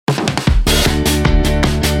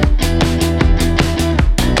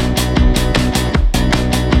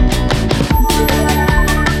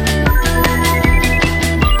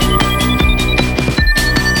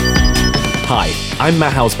I'm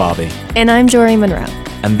Matt House-Barbie. And I'm Jory Monroe.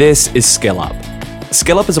 And this is Skill Up.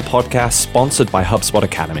 Skill Up is a podcast sponsored by HubSpot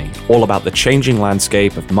Academy, all about the changing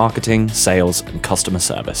landscape of marketing, sales, and customer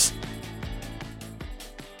service.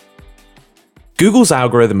 Google's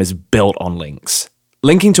algorithm is built on links.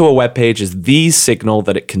 Linking to a web page is the signal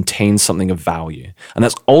that it contains something of value, and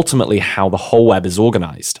that's ultimately how the whole web is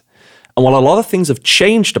organized. And while a lot of things have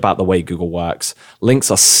changed about the way Google works,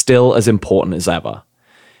 links are still as important as ever.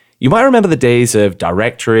 You might remember the days of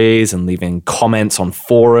directories and leaving comments on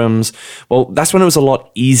forums. Well, that's when it was a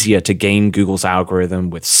lot easier to game Google's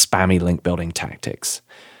algorithm with spammy link building tactics.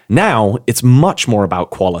 Now, it's much more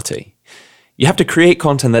about quality. You have to create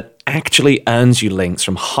content that actually earns you links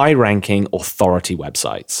from high-ranking authority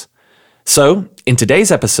websites. So, in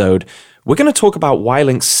today's episode, we're going to talk about why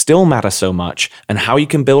links still matter so much and how you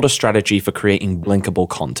can build a strategy for creating linkable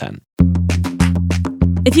content.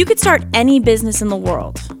 If you could start any business in the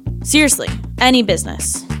world, seriously, any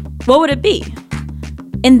business, what would it be?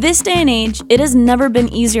 In this day and age, it has never been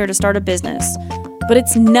easier to start a business, but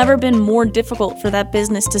it's never been more difficult for that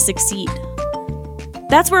business to succeed.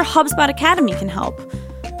 That's where HubSpot Academy can help.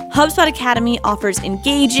 HubSpot Academy offers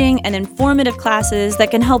engaging and informative classes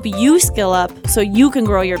that can help you skill up so you can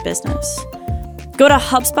grow your business. Go to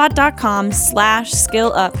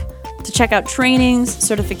HubSpot.com/skillup to check out trainings,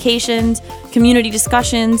 certifications, community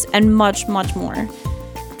discussions, and much, much more.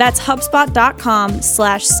 That's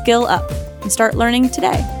HubSpot.com/skillup and start learning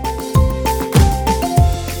today.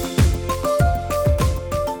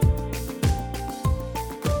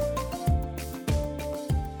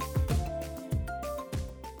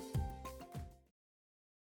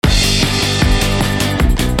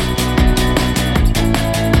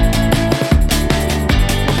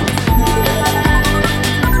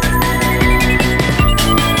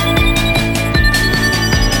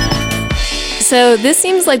 So this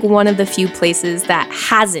seems like one of the few places that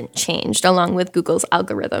hasn't changed along with Google's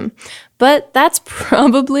algorithm. But that's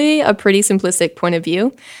probably a pretty simplistic point of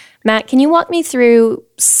view. Matt, can you walk me through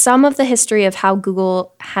some of the history of how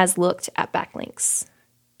Google has looked at backlinks?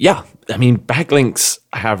 Yeah, I mean, backlinks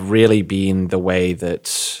have really been the way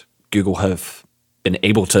that Google have been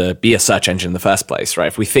able to be a search engine in the first place, right?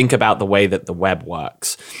 If we think about the way that the web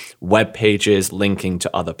works, web pages linking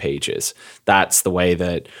to other pages, that's the way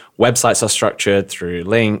that websites are structured through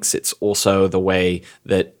links. It's also the way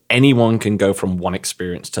that anyone can go from one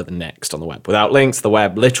experience to the next on the web. Without links, the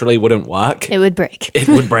web literally wouldn't work. It would break. It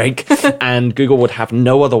would break. And Google would have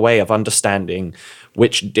no other way of understanding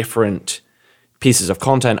which different pieces of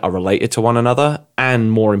content are related to one another,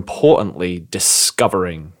 and more importantly,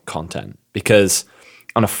 discovering content. Because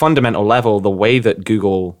on a fundamental level, the way that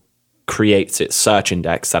Google creates its search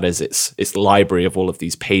index, that is its library of all of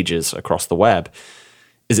these pages across the web,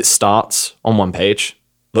 is it starts on one page,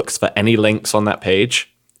 looks for any links on that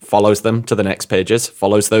page, follows them to the next pages,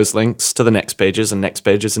 follows those links to the next pages and next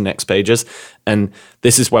pages and next pages. And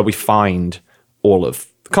this is where we find all of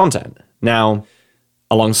the content. Now,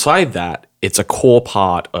 alongside that, it's a core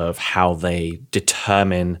part of how they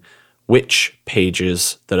determine which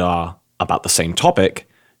pages that are about the same topic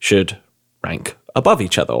should rank above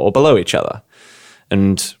each other or below each other.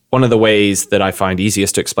 And one of the ways that I find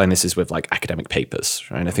easiest to explain this is with like academic papers,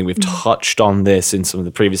 right? I think we've touched on this in some of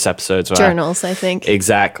the previous episodes. Journals, I think.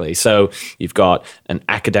 Exactly. So you've got an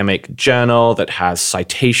academic journal that has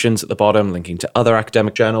citations at the bottom linking to other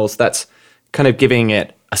academic journals. That's kind of giving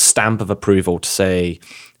it a stamp of approval to say,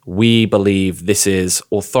 we believe this is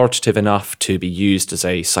authoritative enough to be used as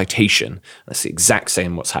a citation. That's the exact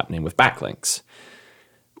same what's happening with backlinks.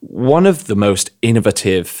 One of the most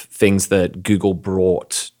innovative things that Google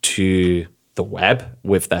brought to the web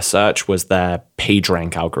with their search was their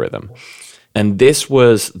PageRank algorithm. And this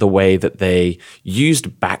was the way that they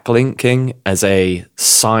used backlinking as a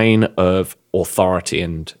sign of authority.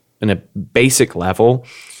 And in a basic level,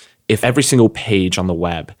 if every single page on the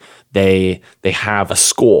web, they have a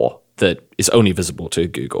score that is only visible to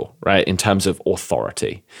Google, right, in terms of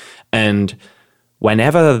authority. And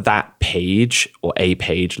whenever that page or a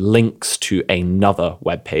page links to another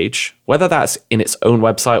web page, whether that's in its own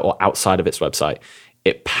website or outside of its website,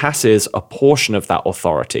 it passes a portion of that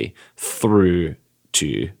authority through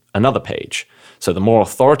to another page. So the more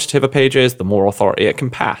authoritative a page is, the more authority it can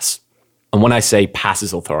pass. And when I say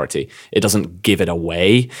passes authority, it doesn't give it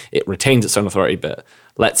away. It retains its own authority, but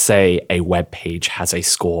let's say a web page has a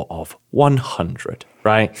score of 100,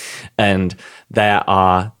 right? And there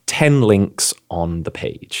are 10 links on the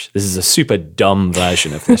page. This is a super dumb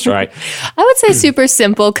version of this, right? I would say super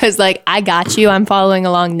simple because, like, I got you. I'm following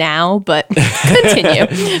along now, but continue.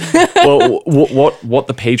 Well, what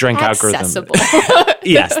the PageRank algorithm...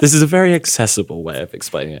 Yes, this is a very accessible way of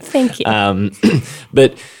explaining it. Thank you.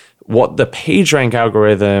 But what the PageRank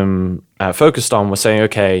algorithm focused on was saying,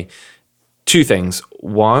 okay, two things.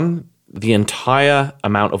 One, the entire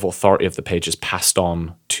amount of authority of the page is passed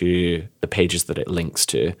on to the pages that it links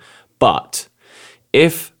to. But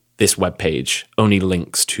if this web page only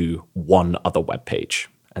links to one other web page,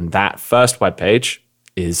 and that first web page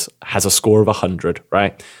has a score of 100,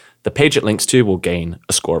 right? The page it links to will gain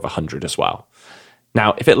a score of 100 as well.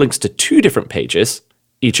 Now, if it links to two different pages,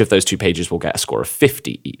 each of those two pages will get a score of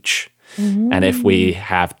 50 each. And if we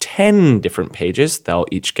have 10 different pages, they'll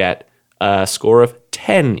each get a score of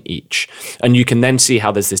 10 each. And you can then see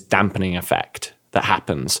how there's this dampening effect that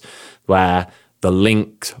happens where the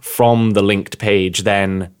link from the linked page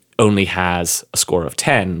then only has a score of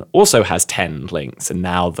 10, also has 10 links, and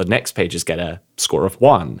now the next pages get a score of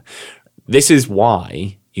 1. This is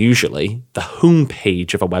why usually the home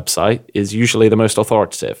page of a website is usually the most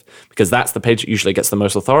authoritative, because that's the page that usually gets the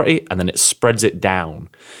most authority, and then it spreads it down.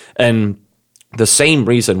 And the same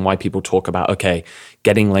reason why people talk about, okay,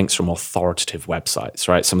 getting links from authoritative websites,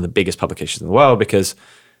 right? Some of the biggest publications in the world, because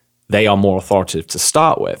they are more authoritative to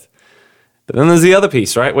start with. But then there's the other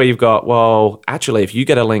piece, right, where you've got, well, actually, if you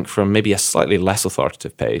get a link from maybe a slightly less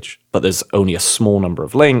authoritative page, but there's only a small number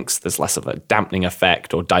of links, there's less of a dampening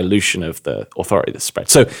effect or dilution of the authority that's spread.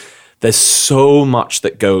 So there's so much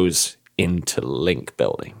that goes into link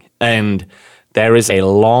building. And there is a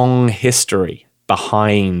long history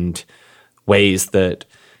behind ways that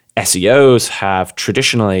SEOs have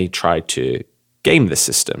traditionally tried to game the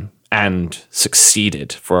system and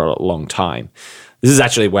succeeded for a long time. This is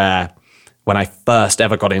actually where, when I first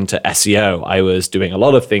ever got into SEO, I was doing a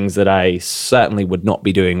lot of things that I certainly would not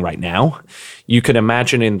be doing right now. You can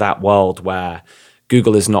imagine in that world where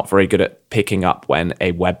Google is not very good at picking up when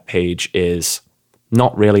a web page is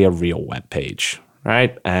not really a real web page,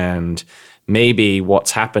 right? And maybe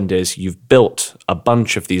what's happened is you've built a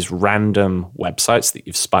bunch of these random websites that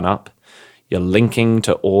you've spun up. You're linking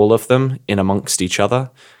to all of them in amongst each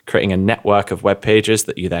other, creating a network of web pages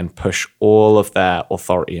that you then push all of their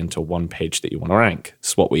authority into one page that you want to rank.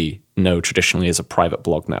 It's what we know traditionally as a private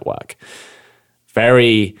blog network.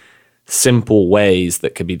 Very simple ways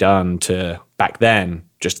that could be done to, back then,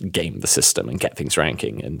 just game the system and get things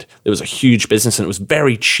ranking. And it was a huge business and it was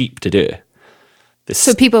very cheap to do.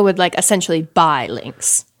 So people would essentially buy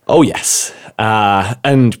links. Oh, yes.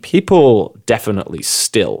 And people definitely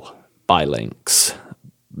still buy links.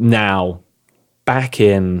 Now, back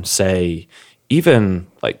in, say, even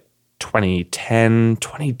 2010,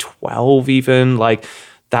 2012 even,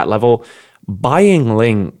 that level, buying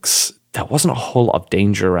links, there wasn't a whole lot of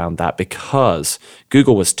danger around that because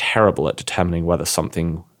Google was terrible at determining whether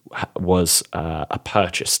something was a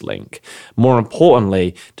purchased link. More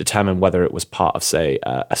importantly, determine whether it was part of, say,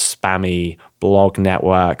 a spammy blog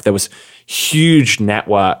network. There was huge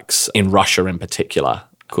networks in Russia in particular,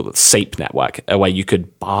 called the SAPE network, where you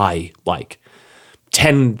could buy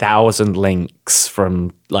 10,000 links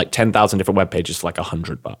from 10,000 different web pages for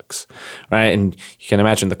 $100, right? And you can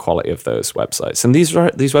imagine the quality of those websites. And these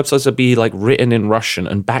websites would be written in Russian.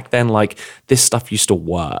 And back then, this stuff used to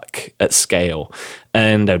work at scale.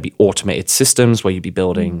 And there'd be automated systems where you'd be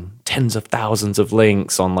building tens of thousands of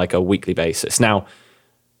links on a weekly basis. Now,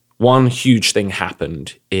 one huge thing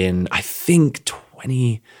happened in, I think,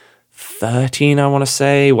 2013, I want to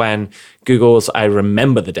say, when I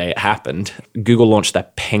remember the day it happened, Google launched their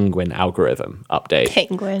Penguin algorithm update.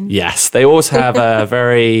 Penguin. Yes, they always have a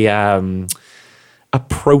very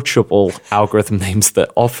approachable algorithm names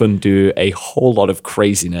that often do a whole lot of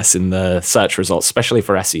craziness in the search results, especially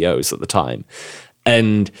for SEOs at the time.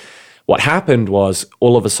 And what happened was,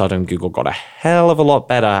 all of a sudden, Google got a hell of a lot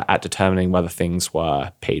better at determining whether things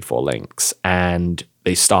were paid for links. And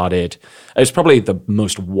they started, it was probably the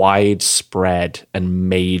most widespread and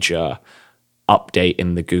major update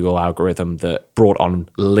in the Google algorithm that brought on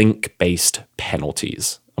link-based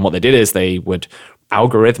penalties. And what they did is they would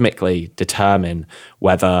algorithmically determine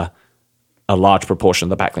whether a large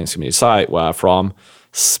proportion of the backlinks from your site were from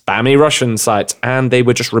spammy Russian sites, and they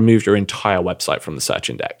would just remove your entire website from the search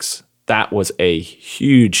index. That was a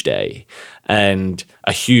huge day and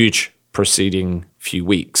a huge preceding few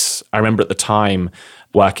weeks. I remember at the time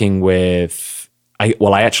working with, at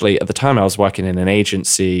the time I was working in an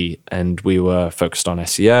agency and we were focused on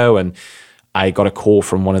SEO, and I got a call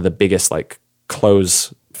from one of the biggest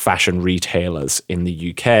clothes fashion retailers in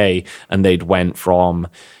the UK, and they'd went from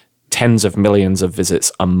tens of millions of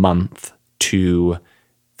visits a month to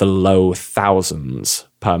the low thousands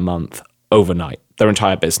per month overnight. Their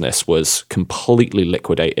entire business was completely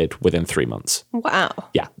liquidated within 3 months. Wow.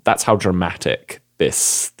 Yeah, that's how dramatic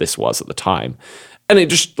this was at the time. And it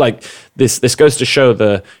just like this goes to show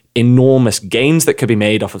the enormous gains that could be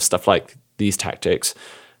made off of stuff like these tactics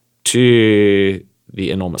to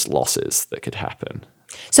the enormous losses that could happen.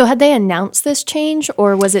 So had they announced this change,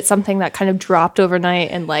 or was it something that kind of dropped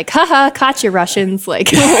overnight and like, haha, caught you Russians?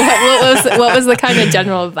 Like, what was the kind of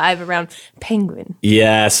general vibe around Penguin?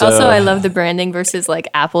 Yeah. So, also, I love the branding versus like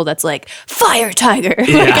Apple that's like, Fire Tiger.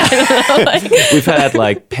 Yeah. Like, I don't know, like, we've had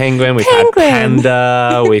like Penguin, we've had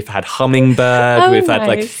Panda, we've had Hummingbird, we've had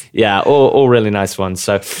like, all really nice ones.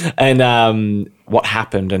 So, and what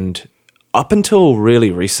happened, and up until really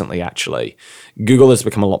recently, actually, Google has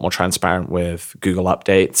become a lot more transparent with Google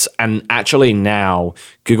updates. And actually now,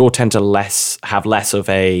 Google tend to have less of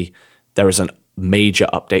there is a major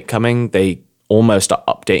update coming. They almost are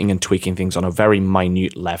updating and tweaking things on a very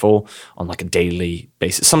minute level on like a daily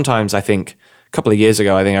basis. Sometimes I think a couple of years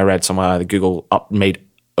ago, I think I read somewhere that Google made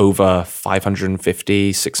over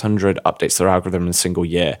 550, 600 updates to their algorithm in a single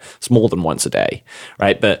year. It's more than once a day,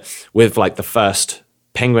 right? But with like the first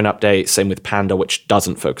Penguin update, same with Panda, which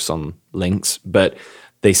doesn't focus on links, but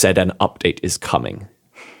they said an update is coming.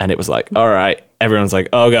 And it was like, all right, everyone's like,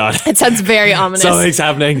 oh God. It sounds very ominous. Something's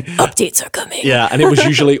happening. Updates are coming. Yeah, and it was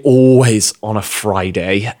usually always on a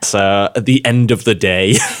Friday, so at the end of the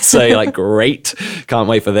day. So you're like, great, can't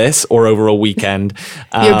wait for this, or over a weekend.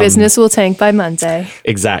 Your business will tank by Monday.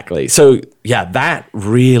 Exactly. So yeah, that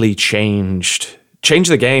really changed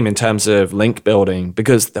the game in terms of link building,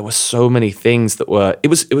 because there were so many things that were, it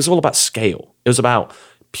was all about scale. It was about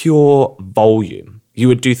pure volume. You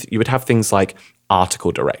would have things like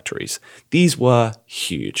article directories. These were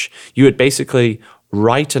huge. You would basically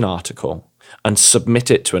write an article and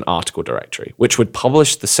submit it to an article directory, which would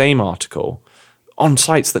publish the same article on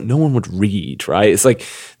sites that no one would read, right? It's like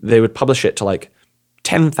they would publish it to like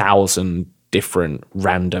 10,000 different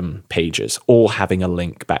random pages, all having a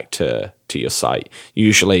link back to your site,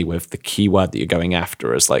 usually with the keyword that you're going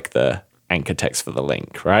after as like the anchor text for the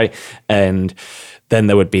link, right? And then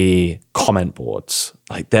there would be comment boards.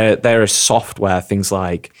 Like there is software, things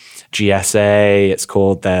like GSA, it's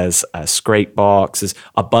called, there's Scrapebox, there's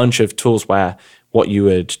a bunch of tools where what you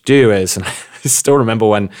would do is, and I still remember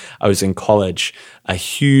when I was in college, a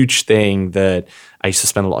huge thing that I used to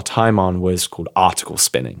spend a lot of time on was called article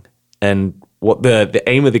spinning. And what the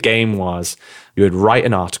aim of the game was, you would write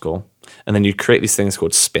an article and then you'd create these things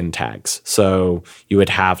called spin tags. So you would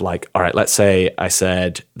have like, all right, let's say I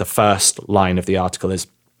said the first line of the article is,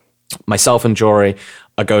 myself and Jory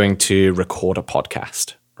are going to record a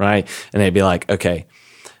podcast, right? And they'd be like, okay,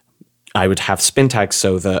 I would have spin tags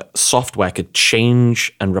so that software could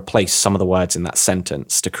change and replace some of the words in that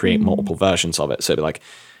sentence to create multiple versions of it. So it'd be like,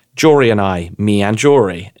 Jory and I, me and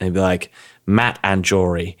Jory. And it'd be like, Matt and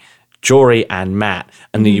Jory, Jory and Matt.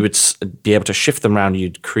 And then you would be able to shift them around.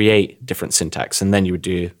 You'd create different syntax. And then you would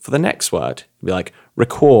do for the next word, it'd be like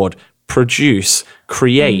record, produce,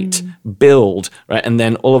 create, build, right? And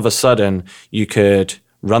then all of a sudden you could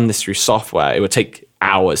run this through software. It would take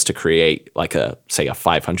hours to create like say a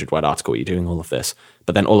 500 word article. You're doing all of this,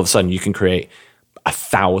 but then all of a sudden you can create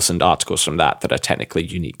 1,000 articles from that are technically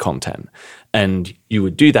unique content. And you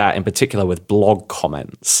would do that in particular with blog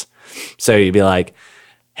comments. So you'd be like,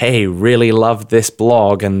 hey, really loved this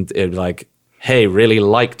blog. And it'd be like, hey, really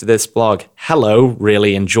liked this blog. Hello,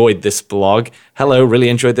 really enjoyed this blog. Hello, really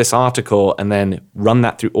enjoyed this article. And then run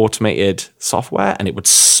that through automated software and it would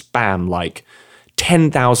spam like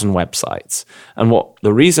 10,000 websites. And what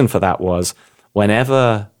the reason for that was,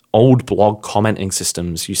 whenever old blog commenting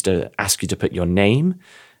systems used to ask you to put your name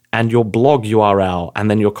and your blog URL and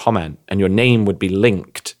then your comment, and your name would be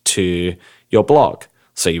linked to your blog.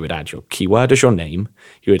 So you would add your keyword as your name,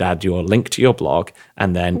 you would add your link to your blog,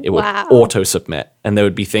 and then it would auto-submit. And there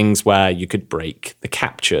would be things where you could break the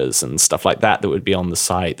captures and stuff like that would be on the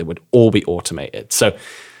site that would all be automated. So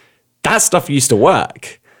that stuff used to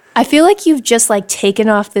work. I feel like you've just like taken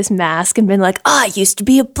off this mask and been like, I used to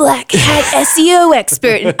be a black hat SEO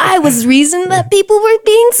expert and I was the reason that people were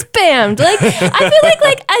being spammed. Like, I feel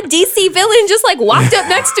like a DC villain just like walked up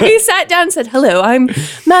next to me, sat down and said, hello, I'm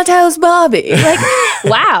Matt House Bobby. Like,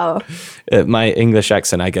 wow. My English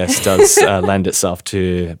accent, I guess, does lend itself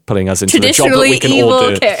to putting us into a job that we can all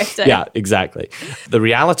do. Character. Yeah, exactly. The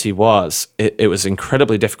reality was it was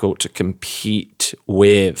incredibly difficult to compete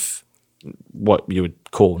with what you would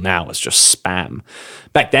call now as just spam.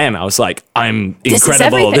 Back then, I was like, I'm This is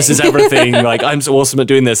incredible. This is everything. everything. Like, I'm so awesome at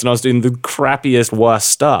doing this. And I was doing the crappiest, worst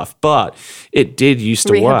stuff. But it did used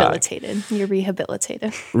to work. Rehabilitated. You're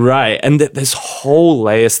rehabilitated. Right. And there's whole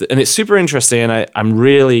layers. And it's super interesting. And I'm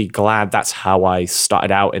really glad that's how I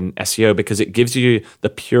started out in SEO, because it gives you the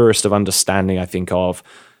purest of understanding, I think, of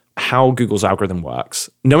how Google's algorithm works.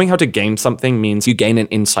 Knowing how to game something means you gain an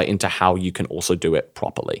insight into how you can also do it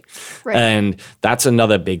properly. Right. And that's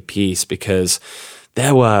another big piece, because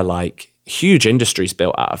there were like huge industries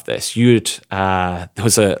built out of this. There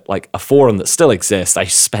was a forum that still exists. I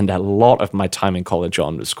spend a lot of my time in college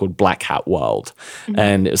on. It's called Black Hat World.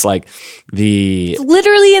 And it was like It's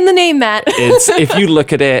literally in the name, Matt. if you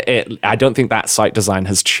look at it, I don't think that site design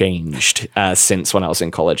has changed since when I was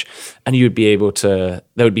in college. And you'd be able to,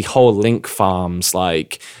 there would be whole link farms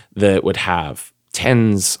like that would have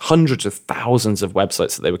tens, hundreds of thousands of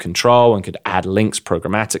websites that they would control and could add links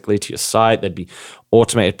programmatically to your site. There'd be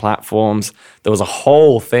automated platforms. There was a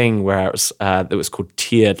whole thing where it was that was called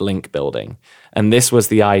tiered link building. And this was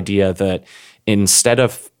the idea that instead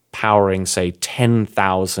of powering, say,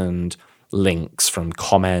 10,000 links from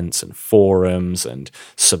comments and forums and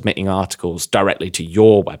submitting articles directly to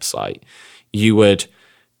your website, you would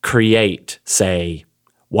create, say,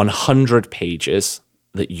 100 pages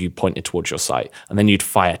that you pointed towards your site, and then you'd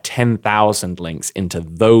fire 10,000 links into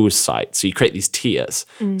those sites. So you create these tiers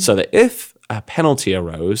so that if a penalty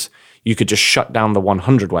arose, you could just shut down the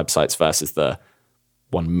 100 websites versus the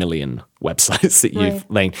 1 million websites that you've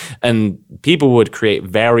linked. And people would create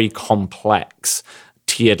very complex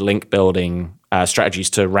tiered link building strategies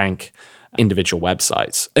to rank individual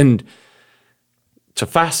websites. And to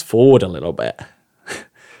fast forward a little bit,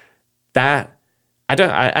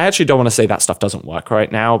 I actually don't want to say that stuff doesn't work right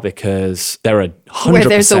now, because there are 100%. Where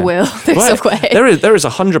there's a will, there's a way. There is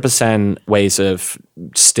 100% ways of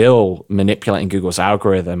still manipulating Google's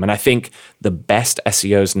algorithm. And I think the best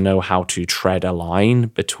SEOs know how to tread a line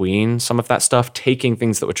between some of that stuff, taking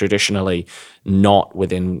things that were traditionally not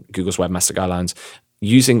within Google's webmaster guidelines,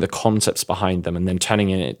 using the concepts behind them, and then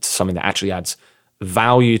turning it into something that actually adds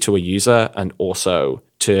value to a user, and also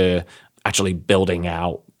to actually building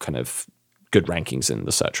out kind of good rankings in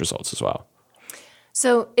the search results as well.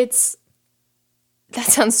 So that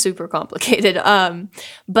sounds super complicated.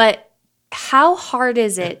 But how hard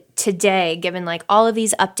is it today, given like all of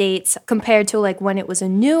these updates, compared to like when it was a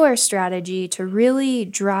newer strategy, to really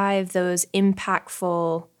drive those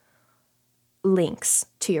impactful links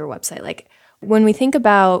to your website? Like when we think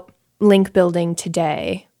about link building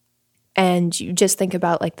today, and you just think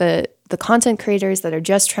about like the content creators that are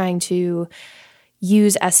just trying to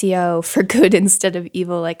use SEO for good instead of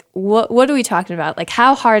evil, like what are we talking about? Like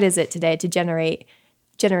how hard is it today to generate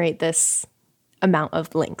this amount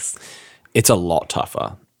of links? It's a lot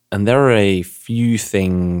tougher. And there are a few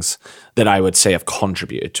things that I would say have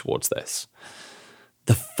contributed towards this.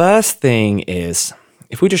 The first thing is,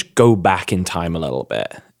 if we just go back in time a little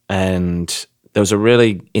bit, and there was a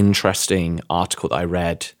really interesting article that I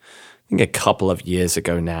read, I think a couple of years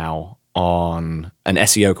ago now, on an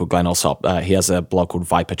SEO called Glenn Alsop. He has a blog called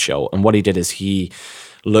Viper Chill. And what he did is he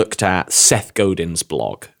looked at Seth Godin's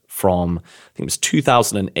blog from, I think it was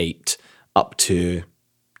 2008 up to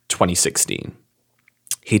 2016.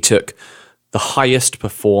 He took the highest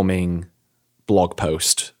performing blog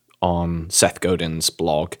post on Seth Godin's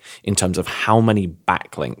blog in terms of how many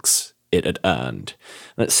backlinks it had earned.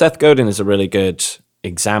 And Seth Godin is a really good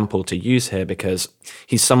example to use here, because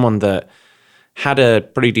he's someone that had a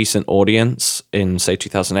pretty decent audience in, say,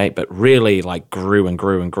 2008, but really like grew and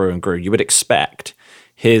grew and grew and grew. You would expect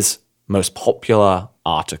his most popular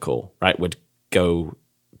article, right, would go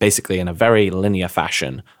basically in a very linear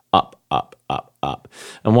fashion up, up, up, up.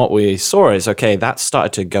 And what we saw is, okay, that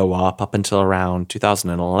started to go up until around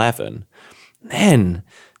 2011. Then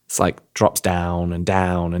it's like drops down and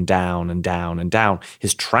down and down and down and down.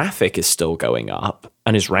 His traffic is still going up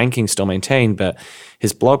and his ranking's still maintained, but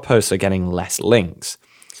his blog posts are getting less links.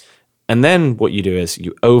 And then what you do is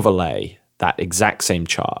you overlay that exact same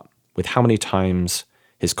chart with how many times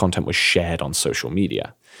his content was shared on social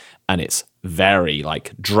media. And it's very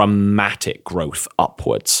like dramatic growth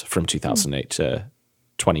upwards from 2008 to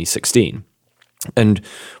 2016. And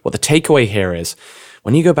what the takeaway here is,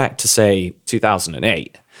 when you go back to, say,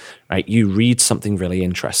 2008, right, you read something really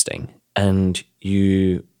interesting and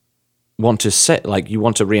you want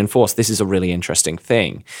to reinforce this is a really interesting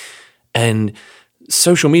thing. And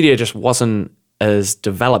social media just wasn't as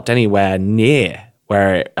developed anywhere near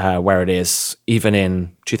where it is even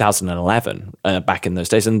in 2011, back in those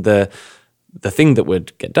days. And the the thing that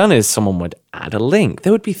would get done is someone would add a link.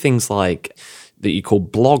 There would be things like that you call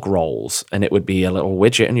blog rolls, and it would be a little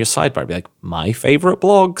widget in your sidebar. It'd be like, my favorite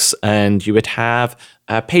blogs. And you would have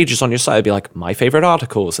pages on your site. It'd be like, my favorite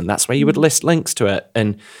articles. And that's where you would list links to it.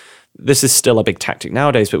 And this is still a big tactic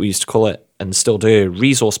nowadays, but we used to call it, and still do,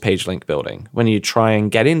 resource page link building, when you try and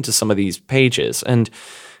get into some of these pages. And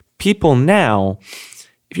people now,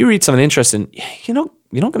 if you read something interesting, you're not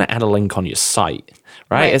going to add a link on your site,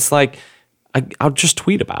 right? It's like, I'll just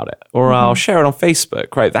tweet about it, or I'll share it on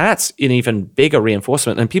Facebook, right? That's an even bigger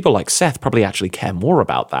reinforcement. And people like Seth probably actually care more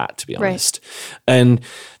about that, to be honest. And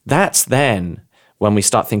that's then when we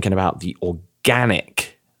start thinking about the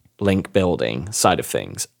organic link building side of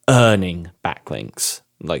things, earning backlinks.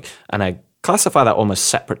 And I classify that almost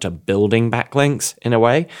separate to building backlinks in a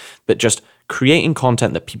way, but just creating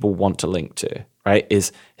content that people want to link to, right,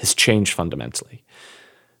 has changed fundamentally.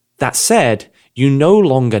 That said, you no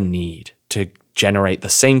longer need to generate the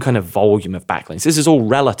same kind of volume of backlinks. This is all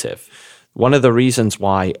relative. One of the reasons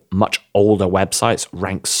why much older websites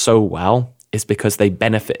rank so well is because they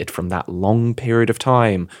benefited from that long period of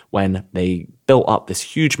time when they built up this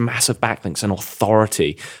huge, massive backlinks and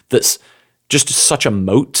authority that's just such a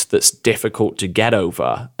moat that's difficult to get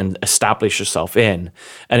over and establish yourself in.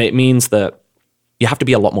 And it means that you have to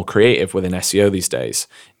be a lot more creative within SEO these days.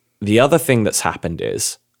 The other thing that's happened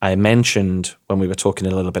is, I mentioned when we were talking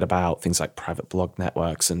a little bit about things like private blog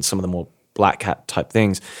networks and some of the more black hat type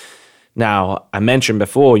things. Now, I mentioned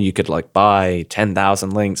before you could buy 10,000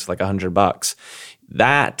 links for $100.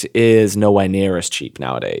 That is nowhere near as cheap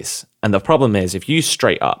nowadays. And the problem is, if you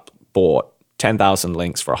straight up bought 10,000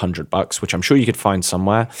 links for $100, which I'm sure you could find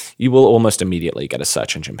somewhere, you will almost immediately get a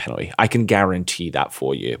search engine penalty. I can guarantee that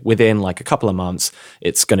for you. Within a couple of months,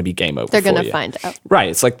 it's going to be game over. They're going to find out. Right.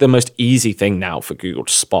 It's the most easy thing now for Google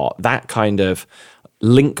to spot. That kind of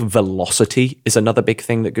link velocity is another big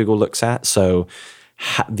thing that Google looks at. So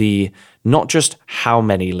not just how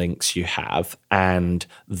many links you have and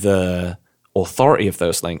the authority of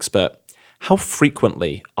those links, but how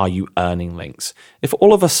frequently are you earning links? If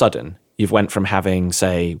all of a sudden you've went from having,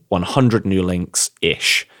 say, 100 new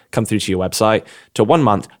links-ish come through to your website to 1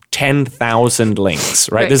 month, 10,000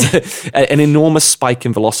 links, right? There's an enormous spike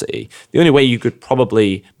in velocity. The only way you could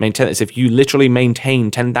probably maintain this, if you literally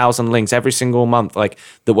maintain 10,000 links every single month,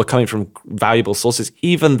 that were coming from valuable sources,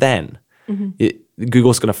 even then,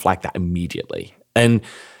 Google's going to flag that immediately. And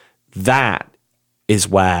that is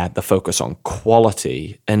where the focus on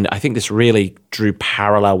quality, and I think this really drew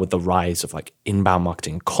parallel with the rise of inbound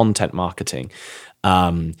marketing, content marketing,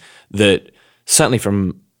 that certainly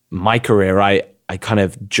from my career, I kind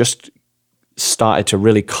of just started to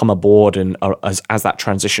really come aboard, and as that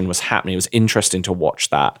transition was happening, it was interesting to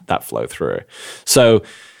watch that flow through. So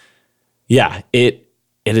yeah, it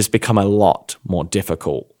has become a lot more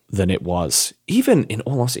difficult than it was, even in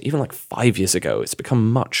all honesty, even 5 years ago. It's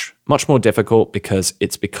become much, much more difficult because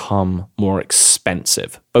it's become more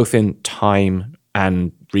expensive, both in time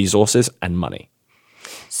and resources and money.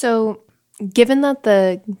 So given that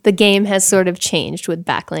the game has sort of changed with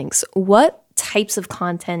backlinks, what types of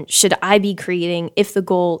content should I be creating if the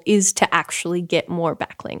goal is to actually get more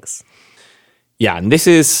backlinks? Yeah, and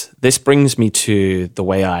this brings me to the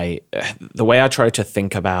way I try to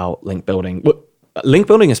think about link building. Link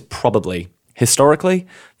building is probably, historically,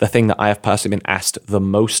 the thing that I have personally been asked the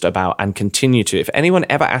most about and continue to. If anyone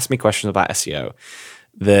ever asks me questions about SEO,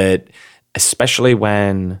 that especially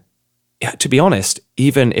when, to be honest,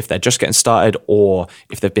 even if they're just getting started or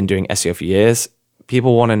if they've been doing SEO for years,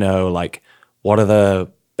 people want to know, what are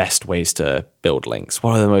the best ways to build links?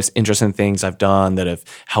 What are the most interesting things I've done that have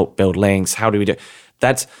helped build links? How do we do?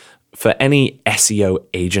 That's, for any SEO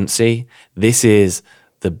agency, this is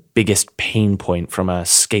the biggest pain point from a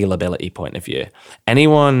scalability point of view.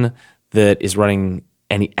 Anyone that is running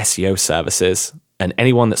any SEO services and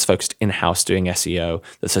anyone that's focused in-house doing SEO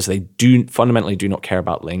that says they fundamentally do not care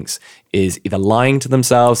about links is either lying to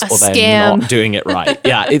themselves or they're scam. Not doing it right.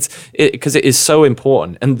 Yeah, because it is so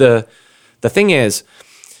important. And the thing is,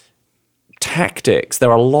 tactics,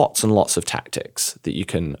 there are lots and lots of tactics that you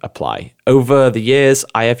can apply. Over the years,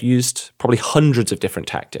 I have used probably hundreds of different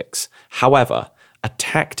tactics. However, a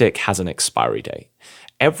tactic has an expiry date.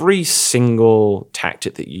 Every single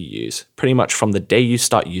tactic that you use, pretty much from the day you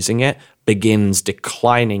start using it, begins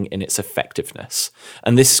declining in its effectiveness.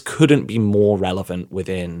 And this couldn't be more relevant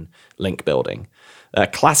within link building. A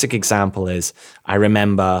classic example is, I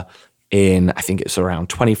remember I think it's around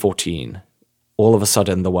 2014, all of a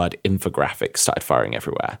sudden the word infographics started firing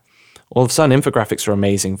everywhere. All of a sudden, infographics are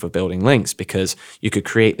amazing for building links because you could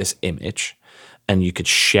create this image and you could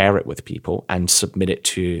share it with people and submit it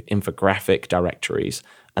to infographic directories.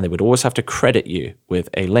 And they would always have to credit you with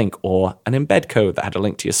a link or an embed code that had a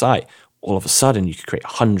link to your site. All of a sudden, you could create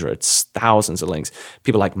hundreds, thousands of links.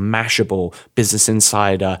 People like Mashable, Business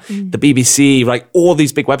Insider, the BBC, like all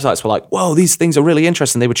these big websites were like, whoa, these things are really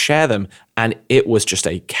interesting. They would share them. And it was just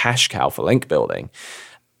a cash cow for link building.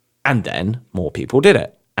 And then more people did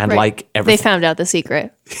it. And like everything, they found out the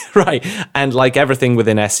secret. Right. And like everything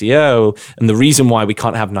within SEO, and the reason why we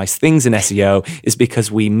can't have nice things in SEO is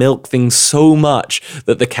because we milk things so much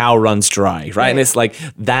that the cow runs dry, right? And it's like,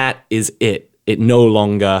 that is it. It no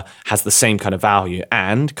longer has the same kind of value.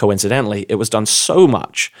 And coincidentally, it was done so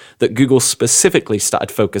much that Google specifically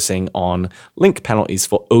started focusing on link penalties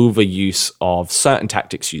for overuse of certain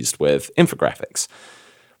tactics used with infographics.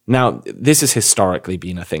 Now, this has historically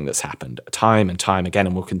been a thing that's happened time and time again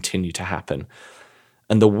and will continue to happen.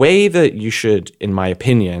 And the way that you should, in my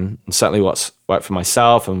opinion, and certainly what's worked for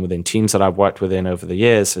myself and within teams that I've worked within over the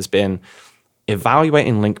years, has been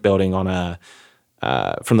evaluating link building on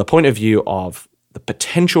from the point of view of the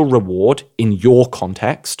potential reward in your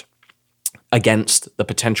context against the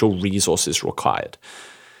potential resources required.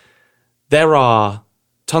 There are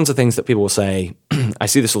tons of things that people will say, I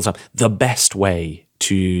see this all the time, the best way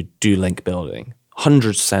to do link building,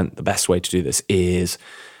 100% the best way to do this is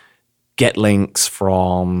get links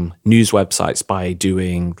from news websites by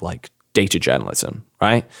doing like data journalism,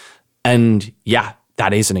 right? And yeah,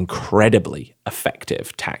 that is an incredibly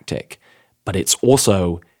effective tactic, but it's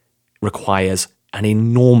also requires an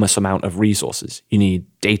enormous amount of resources. You need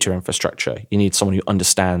data infrastructure. You need someone who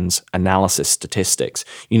understands analysis, statistics.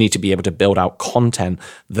 You need to be able to build out content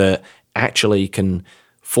that actually can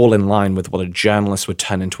fall in line with what a journalist would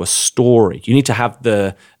turn into a story. You need to have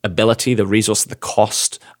the ability, the resource, the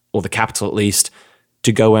cost, or the capital at least,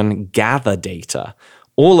 to go and gather data.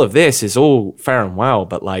 All of this is all fair and well,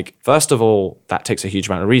 but like, first of all, that takes a huge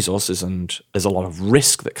amount of resources, and there's a lot of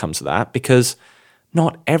risk that comes to that because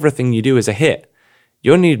not everything you do is a hit.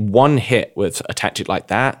 You only need one hit with a tactic like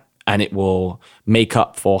that, and it will make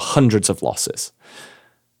up for hundreds of losses.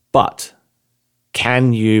 But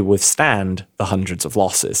can you withstand the hundreds of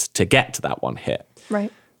losses to get to that one hit?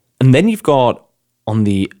 Right. And then you've got, on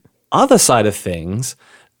the other side of things,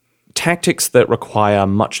 tactics that require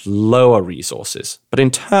much lower resources. But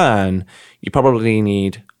in turn, you probably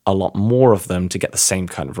need a lot more of them to get the same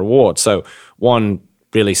kind of reward. So one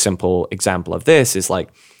really simple example of this is like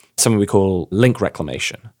something we call link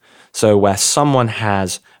reclamation. So where someone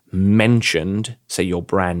has mentioned, say, your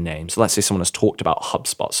brand name. So let's say someone has talked about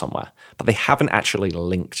HubSpot somewhere, but they haven't actually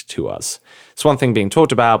linked to us. It's one thing being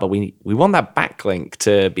talked about, but we want that backlink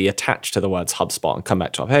to be attached to the words HubSpot and come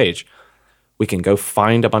back to our page. We can go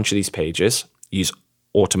find a bunch of these pages, use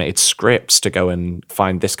automated scripts to go and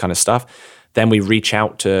find this kind of stuff. Then we reach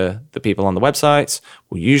out to the people on the websites.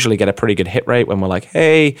 We usually get a pretty good hit rate when we're like,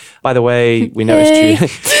 hey, by the way, we noticed you.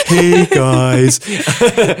 Hey, guys.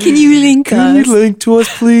 Can you link us? Can you link to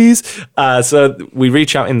us, please? So we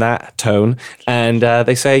reach out in that tone, and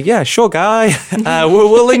they say, yeah, sure, guy.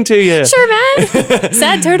 We'll link to you. Sure, Matt.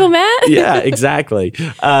 Sad turtle, Matt. Yeah, exactly.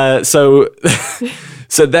 So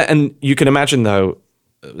that, and you can imagine, though,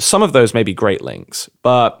 some of those may be great links,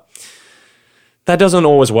 but that doesn't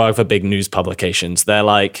always work for big news publications. They're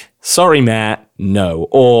like, sorry, Matt, no.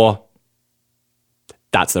 Or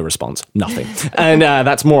that's the response, nothing. And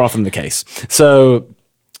that's more often the case. So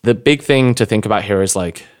the big thing to think about here is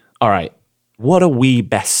like, all right, what are we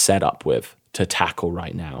best set up with to tackle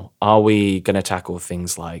right now? Are we going to tackle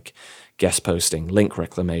things like guest posting, link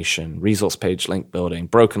reclamation, resource page link building,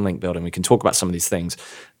 broken link building? We can talk about some of these things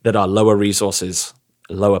that are lower resources,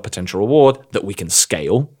 lower potential reward that we can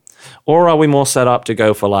scale. Or are we more set up to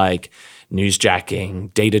go for like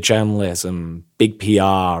newsjacking, data journalism, big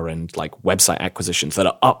PR, and like website acquisitions that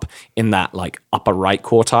are up in that like upper right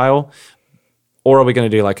quartile? Or are we going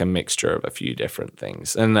to do like a mixture of a few different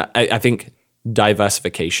things? And I think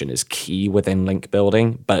diversification is key within link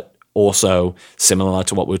building, but also similar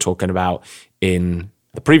to what we were talking about in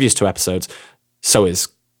the previous two episodes, so is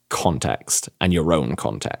context and your own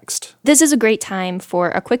context. This is a great time for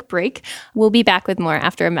a quick break. We'll be back with more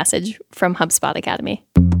after a message from HubSpot Academy.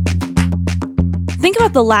 Think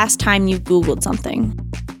about the last time you Googled something.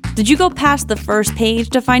 Did you go past the first page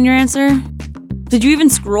to find your answer? Did you even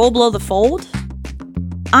scroll below the fold?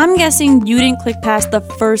 I'm guessing you didn't click past the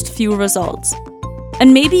first few results.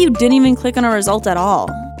 And maybe you didn't even click on a result at all.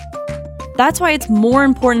 That's why it's more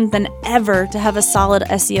important than ever to have a solid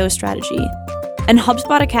SEO strategy. And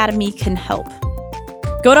HubSpot Academy can help.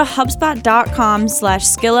 Go to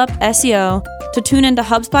HubSpot.com/skillupseo to tune into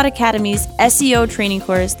HubSpot Academy's SEO training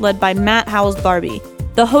course led by Matt Howells-Barbie,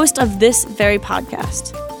 the host of this very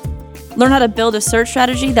podcast. Learn how to build a search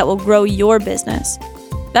strategy that will grow your business.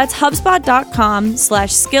 That's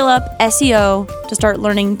HubSpot.com/skillupseo to start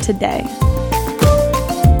learning today.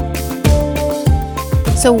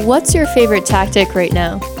 So what's your favorite tactic right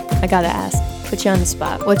now? I gotta ask, put you on the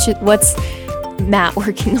spot. What's Matt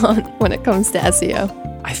working on when it comes to SEO?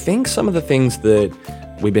 I think some of the things that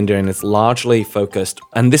we've been doing is largely focused,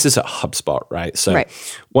 and this is at HubSpot, right? So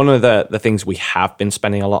one of the things we have been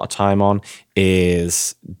spending a lot of time on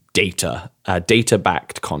is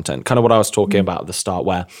data-backed content, kind of what I was talking about at the start,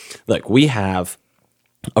 where, look, we have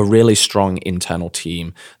a really strong internal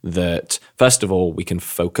team that, first of all, we can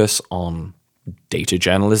focus on data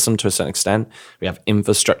journalism to a certain extent. We have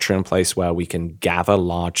infrastructure in place where we can gather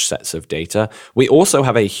large sets of data. We also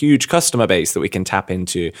have a huge customer base that we can tap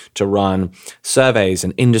into to run surveys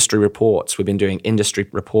and industry reports. We've been doing industry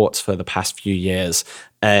reports for the past few years,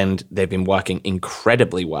 and they've been working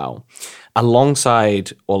incredibly well.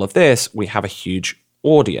 Alongside all of this, we have a huge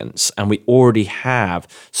audience, and we already have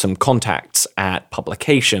some contacts at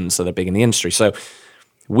publications that are big in the industry. So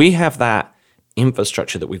we have that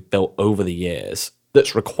infrastructure that we've built over the years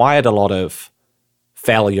that's required a lot of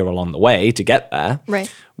failure along the way to get there,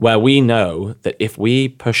 where we know that if we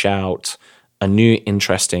push out a new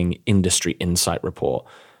interesting industry insight report,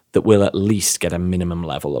 that we'll at least get a minimum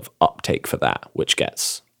level of uptake for that, which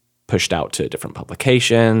gets pushed out to different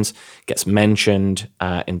publications, gets mentioned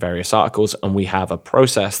in various articles, and we have a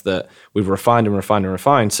process that we've refined and refined and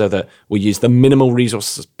refined so that we use the minimal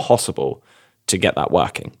resources possible to get that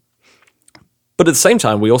working. But at the same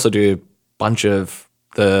time, we also do a bunch of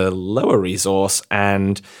the lower resource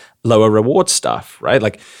and lower reward stuff, right?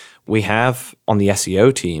 Like we have on the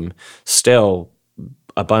SEO team still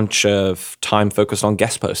a bunch of time focused on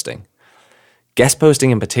guest posting. Guest posting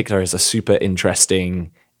in particular is a super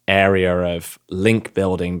interesting area of link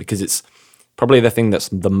building because it's probably the thing that's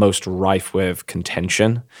the most rife with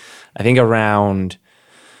contention. I think around,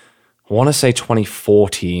 I want to say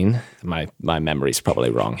 2014. My memory's probably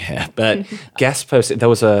wrong here, but guest posting. There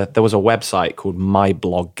was a website called My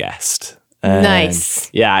Blog Guest. Nice.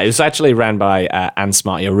 Yeah, it was actually ran by Anne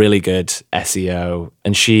Smarty, a really good SEO,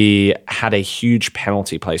 and she had a huge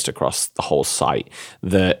penalty placed across the whole site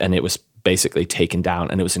and it was basically taken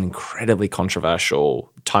down, and it was an incredibly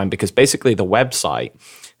controversial time because basically the website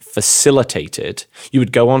facilitated. You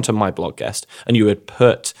would go onto My Blog Guest and you would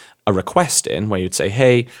put a request in where you'd say,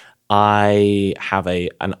 "Hey, I have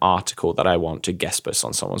an article that I want to guest post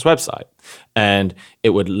on someone's website." And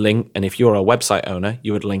it would link, and if you're a website owner,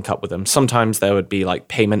 you would link up with them. Sometimes there would be like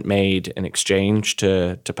payment made in exchange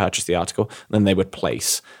to purchase the article, and then they would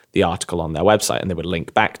place the article on their website and they would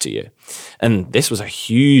link back to you. And this was a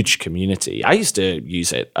huge community. I used to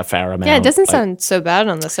use it a fair amount. Yeah, it doesn't sound so bad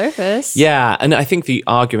on the surface. Yeah, and I think the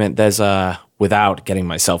argument without getting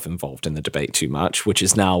myself involved in the debate too much, which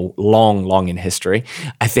is now long in history,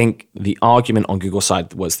 I think the argument on Google's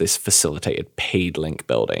side was this facilitated paid link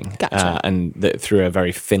building. Gotcha. Through a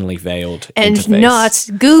very thinly veiled and interface. not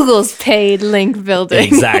Google's paid link building.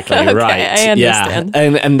 Exactly, okay, right. I understand.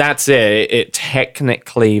 Yeah, and that's it. It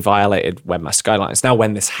technically violated Webmaster Guidelines. Now,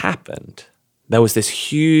 when this happened, there was this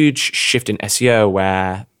huge shift in SEO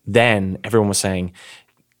where then everyone was saying,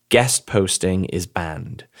 guest posting is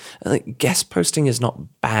banned. Like, guest posting is not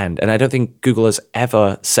banned. And I don't think Google has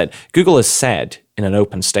ever said. Google has said in an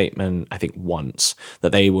open statement, I think once,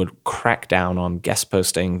 that they would crack down on guest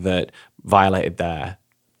posting that violated their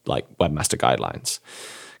Webmaster Guidelines.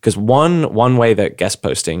 Because one way that guest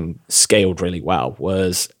posting scaled really well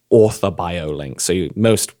was author bio links. So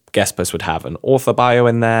most guest posts would have an author bio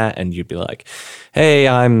in there, and you'd be like, "Hey,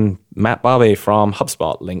 I'm Matt Barbie from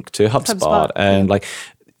HubSpot, link to HubSpot." And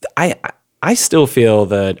I still feel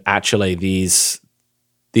that actually these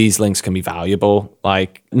links can be valuable,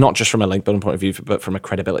 not just from a link building point of view, but from a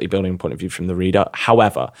credibility building point of view from the reader.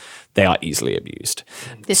 However, they are easily abused.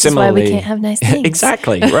 Similarly, is why we can't have nice things.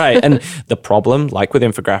 Exactly, right. And the problem, like with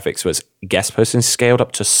infographics, was guest posting scaled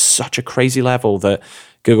up to such a crazy level that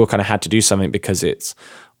Google kind of had to do something because it's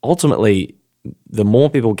ultimately, the more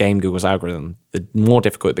people game Google's algorithm, the more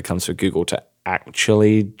difficult it becomes for Google to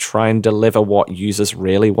actually try and deliver what users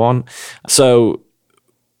really want. So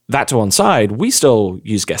that to one side, we still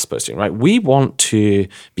use guest posting, right? We want to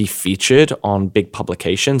be featured on big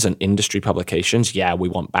publications and industry publications. Yeah, we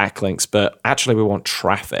want backlinks, but actually we want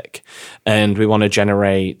traffic, and we want to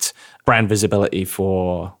generate brand visibility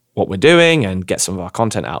for what we're doing and get some of our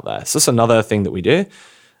content out there. So that's another thing that we do.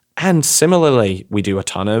 And similarly, we do a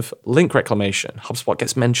ton of link reclamation. HubSpot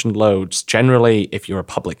gets mentioned loads. Generally, if you're a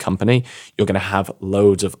public company, you're going to have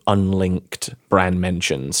loads of unlinked brand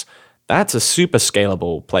mentions. That's a super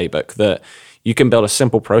scalable playbook that you can build a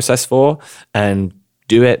simple process for and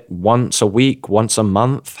do it once a week, once a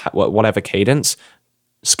month, whatever cadence,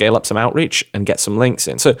 scale up some outreach and get some links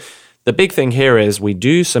in. So the big thing here is we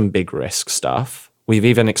do some big risk stuff. We've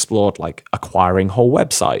even explored like acquiring whole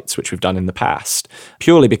websites, which we've done in the past,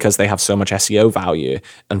 purely because they have so much SEO value,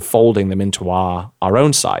 and folding them into our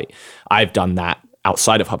own site. I've done that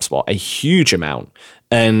outside of HubSpot a huge amount.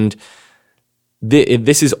 And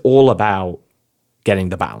this is all about getting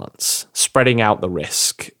the balance, spreading out the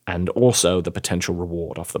risk, and also the potential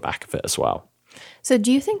reward off the back of it as well. So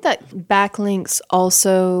do you think that backlinks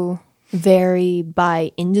also vary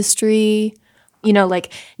by industry? You know,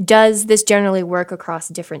 like, does this generally work across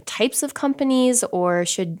different types of companies, or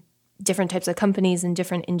should different types of companies in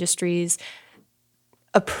different industries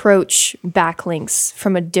approach backlinks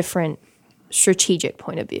from a different strategic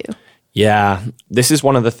point of view? Yeah, this is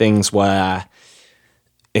one of the things where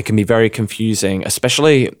it can be very confusing,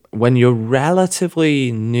 especially when you're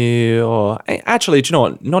relatively new, or actually, do you know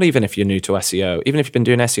what? Not even if you're new to SEO, even if you've been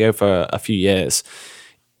doing SEO for a few years.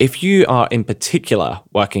 If you are in particular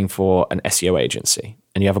working for an SEO agency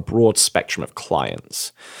and you have a broad spectrum of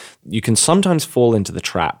clients, you can sometimes fall into the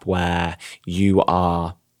trap where you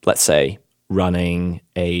are, let's say, running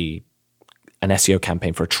an SEO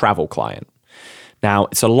campaign for a travel client. Now,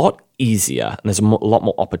 it's a lot easier and there's a lot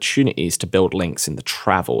more opportunities to build links in the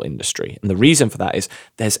travel industry. And the reason for that is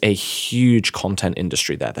there's a huge content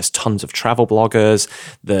industry there. There's tons of travel bloggers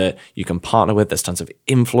that you can partner with. There's tons of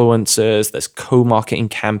influencers. There's co-marketing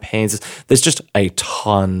campaigns. There's just a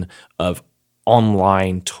ton of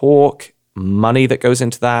online talk, money that goes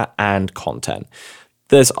into that, and content.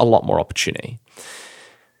 There's a lot more opportunity.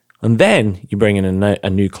 And then you bring in a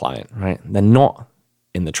new client, right? They're not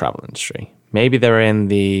in the travel industry. Maybe they're in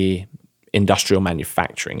the industrial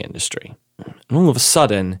manufacturing industry. And all of a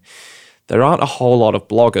sudden, there aren't a whole lot of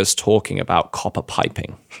bloggers talking about copper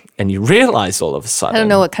piping. And you realize all of a sudden... I don't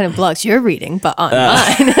know what kind of blogs you're reading, but on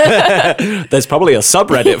mine. There's probably a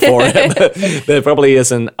subreddit for it, but there probably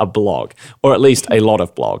isn't a blog, or at least a lot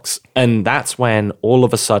of blogs. And that's when all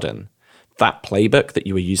of a sudden, that playbook that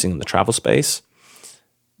you were using in the travel space,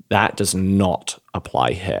 that does not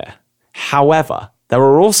apply here. However, there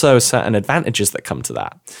are also certain advantages that come to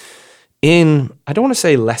that. I don't want to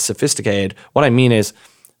say less sophisticated. What I mean is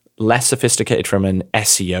less sophisticated from an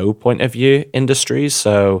SEO point of view industries.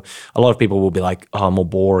 So a lot of people will be like, oh, more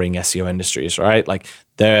boring SEO industries, right? Like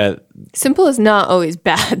they're... Simple is not always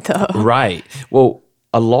bad, though. Right. Well,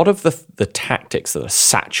 a lot of the tactics that are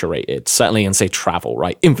saturated, certainly in, say, travel,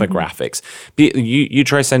 right? Infographics. You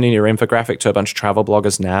try sending your infographic to a bunch of travel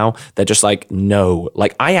bloggers now, they're just like, no.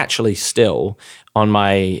 Like, I actually still, on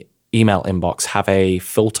my email inbox, have a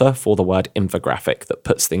filter for the word infographic that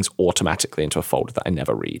puts things automatically into a folder that I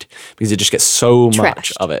never read because it just gets so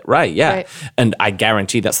much of it. Right, yeah. Right. And I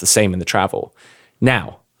guarantee that's the same in the travel.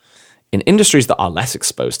 Now, in industries that are less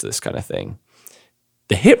exposed to this kind of thing,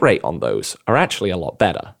 the hit rate on those are actually a lot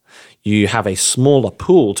better. You have a smaller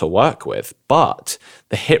pool to work with, but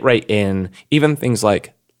the hit rate in even things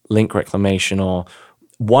like link reclamation, or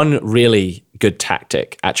one really good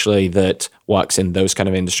tactic actually that works in those kind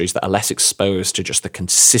of industries that are less exposed to just the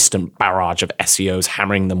consistent barrage of SEOs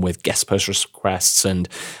hammering them with guest post requests and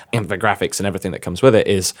infographics and everything that comes with it,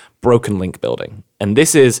 is broken link building. And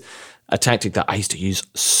this is a tactic that I used to use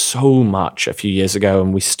so much a few years ago,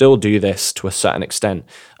 and we still do this to a certain extent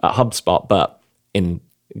at HubSpot, but in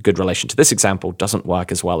good relation to this example, doesn't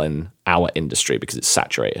work as well in our industry because it's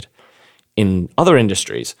saturated. In other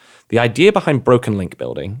industries, the idea behind broken link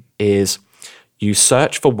building is you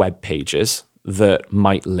search for web pages that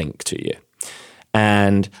might link to you.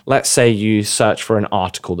 And let's say you search for an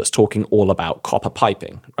article that's talking all about copper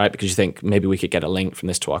piping, right? Because you think maybe we could get a link from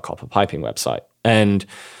this to our copper piping website. And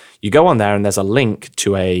you go on there and there's a link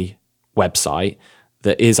to a website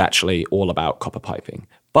that is actually all about copper piping.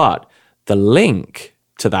 But the link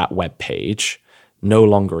to that web page no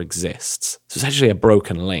longer exists. So it's actually a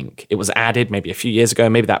broken link. It was added maybe a few years ago.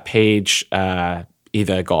 Maybe that page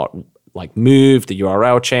either got like moved, the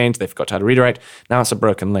URL changed, they forgot how to redirect. Now it's a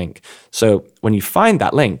broken link. So when you find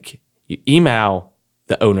that link, you email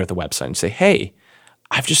the owner of the website and say, hey,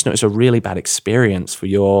 I've just noticed a really bad experience for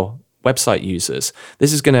your website users.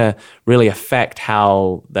 This is going to really affect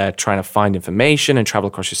how they're trying to find information and travel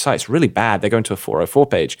across your site. It's really bad. They're going to a 404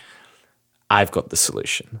 page. I've got the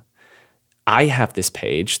solution. I have this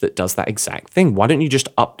page that does that exact thing. Why don't you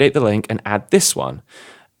just update the link and add this one?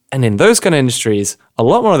 And in those kind of industries, a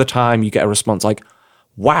lot more of the time you get a response like,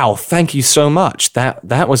 wow, thank you so much.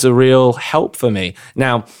 That was a real help for me.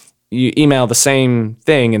 Now, you email the same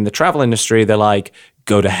thing in the travel industry, they're like,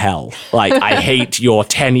 go to hell. Like, I hate your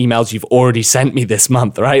 10 emails you've already sent me this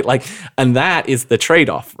month, right? Like, and that is the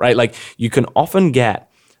trade-off, right? Like, you can often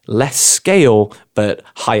get less scale, but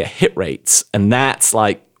higher hit rates. And that's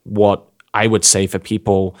like what I would say for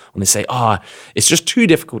people when they say, it's just too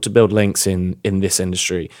difficult to build links in this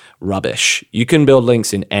industry. Rubbish. You can build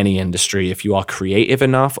links in any industry if you are creative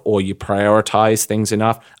enough, or you prioritize things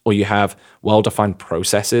enough, or you have well-defined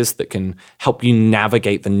processes that can help you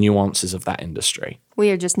navigate the nuances of that industry. We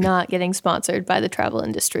are just not getting sponsored by the travel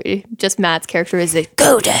industry. Just Matt's character is a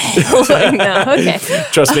go to hell. Like, no, okay.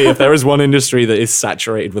 Trust me, if there is one industry that is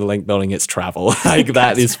saturated with link building, it's travel. Like,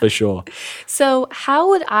 that is for sure. So how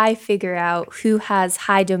would I figure out who has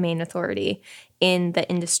high domain authority in the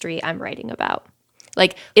industry I'm writing about?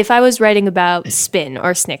 Like, if I was writing about spin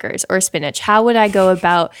or Snickers or spinach, how would I go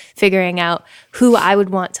about figuring out who I would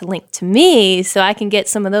want to link to me so I can get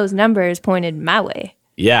some of those numbers pointed my way?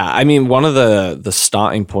 Yeah, I mean, one of the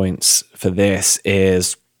starting points for this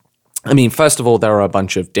is, first of all, there are a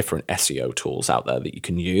bunch of different SEO tools out there that you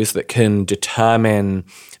can use that can determine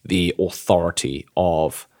the authority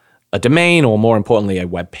of a domain, or more importantly, a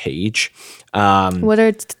web page. What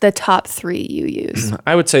are the top 3 you use?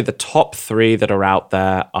 I would say the top 3 that are out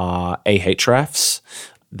there are Ahrefs,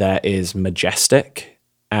 there is Majestic,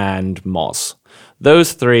 and Moz.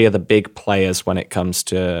 Those 3 are the big players when it comes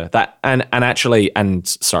to that, and I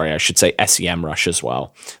should say SEMrush as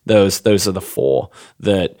well. Those are the 4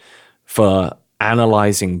 that, for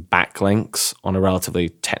analyzing backlinks on a relatively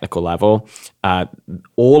technical level,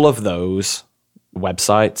 all of those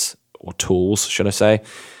websites, or tools, should I say,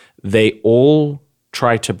 they all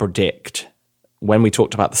try to predict, when we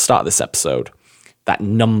talked about the start of this episode, that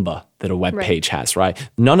number that a web page has, right?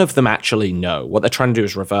 None of them actually know. What they're trying to do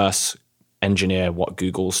is reverse engineer what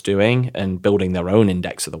Google's doing and building their own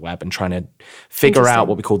index of the web and trying to figure out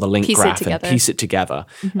what we call the link graph and piece it together.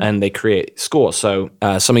 Mm-hmm. And they create scores. So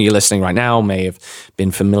some of you listening right now may have been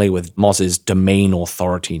familiar with Moz's domain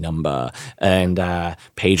authority number and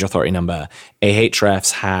page authority number.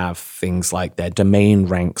 Ahrefs have things like their domain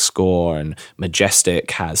rank score, and Majestic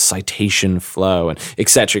has citation flow, and et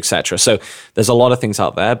cetera, et cetera. So there's a lot of things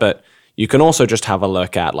out there, but you can also just have a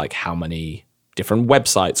look at like how many different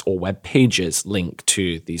websites or web pages link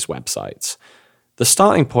to these websites. The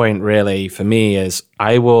starting point really for me is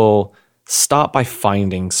I will start by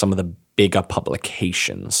finding some of the bigger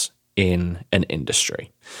publications in an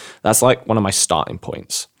industry. That's like one of my starting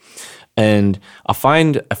points. And I'll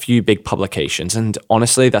find a few big publications. And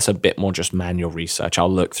honestly, that's a bit more just manual research.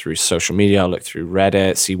 I'll look through social media, I'll look through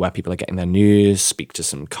Reddit, see where people are getting their news, speak to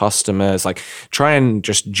some customers, like try and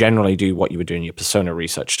just generally do what you would do in your persona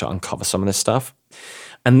research to uncover some of this stuff.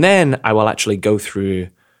 And then I will actually go through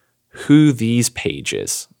who these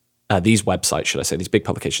pages, these websites, should I say, these big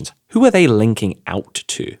publications, who are they linking out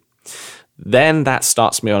to? Then that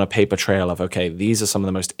starts me on a paper trail of, okay, these are some of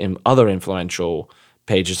the most other influential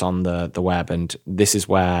pages on the web, and this is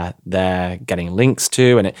where they're getting links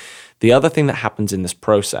to. And the other thing that happens in this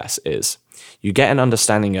process is you get an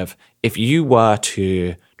understanding of, if you were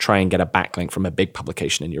to try and get a backlink from a big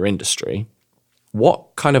publication in your industry,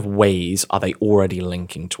 what kind of ways are they already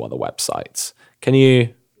linking to other websites? Can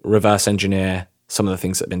you reverse engineer some of the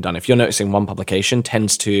things that have been done? If you're noticing one publication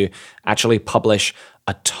tends to actually publish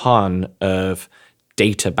a ton of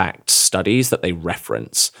data-backed studies that they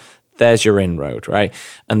reference, there's your inroad, right?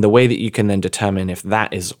 And the way that you can then determine if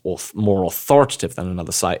that is more authoritative than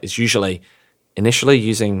another site is usually initially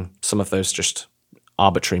using some of those just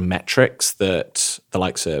arbitrary metrics that the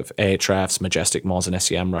likes of Ahrefs, Majestic, Moz, and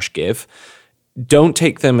SEMrush give. Don't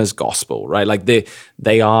take them as gospel, right? Like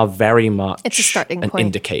they are very much it's a starting an point.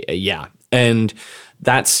 Indicator, yeah. And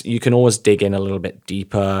that's, you can always dig in a little bit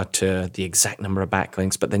deeper to the exact number of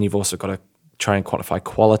backlinks, but then you've also got to try and quantify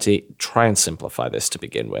quality, try and simplify this to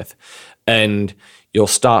begin with. And you'll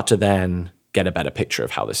start to then get a better picture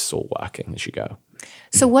of how this is all working as you go.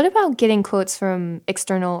 So what about getting quotes from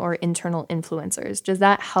external or internal influencers? Does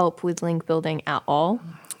that help with link building at all?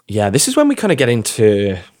 Yeah, this is when we kind of get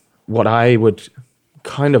into what I would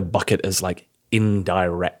kind of bucket as like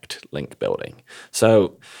indirect link building.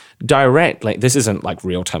 So direct, like this isn't like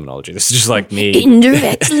real terminology. This is just like me.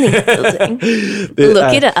 Indirect link building.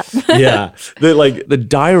 Look it up. Yeah. The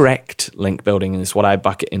direct link building is what I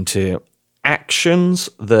bucket into actions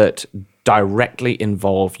that directly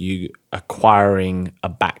involve you acquiring a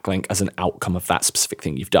backlink as an outcome of that specific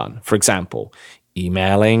thing you've done. For example,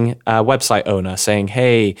 emailing a website owner saying,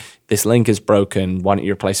 hey, this link is broken, why don't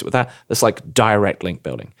you replace it with that? That's like direct link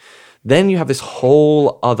building. Then you have this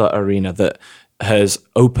whole other arena that has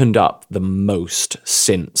opened up the most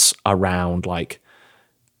since around like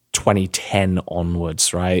 2010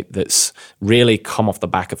 onwards, right? That's really come off the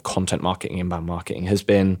back of content marketing, inbound marketing, has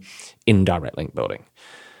been indirect link building.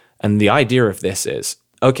 And the idea of this is,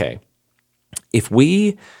 okay, if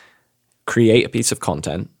we create a piece of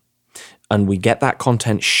content and we get that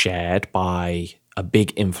content shared by a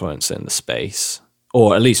big influencer in the space,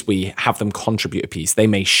 or at least we have them contribute a piece, they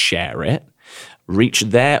may share it, reach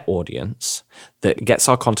their audience, that gets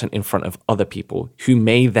our content in front of other people who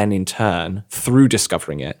may then in turn, through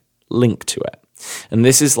discovering it, link to it. And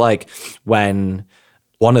this is like when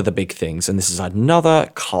one of the big things, and this is another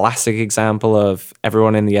classic example of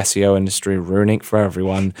everyone in the SEO industry ruining it for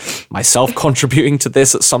everyone, myself contributing to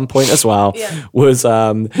this at some point as well, was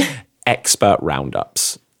expert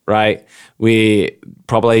roundups, right? We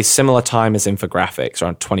probably similar time as infographics,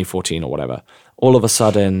 around 2014 or whatever. All of a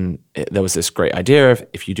sudden, there was this great idea of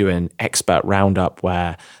if you do an expert roundup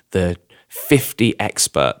where the 50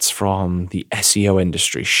 experts from the SEO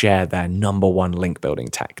industry share their number one link building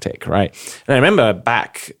tactic, right? And I remember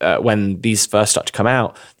back when these first started to come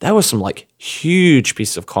out, there was some like huge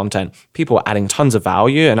pieces of content. People were adding tons of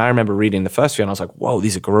value. And I remember reading the first few and I was like, whoa,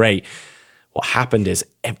 these are great. What happened is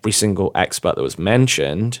every single expert that was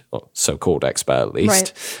mentioned, or so-called expert at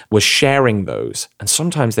least, was sharing those. And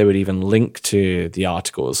sometimes they would even link to the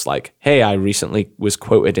articles like, hey, I recently was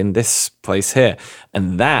quoted in this place here.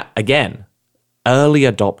 And that, again, early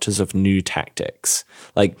adopters of new tactics,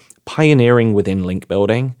 like pioneering within link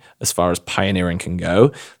building, as far as pioneering can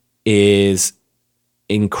go, is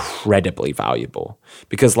incredibly valuable.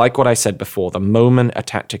 Because like what I said before, the moment a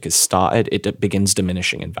tactic is started, it begins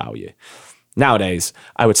diminishing in value. Nowadays,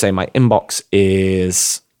 I would say my inbox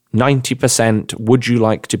is 90%, would you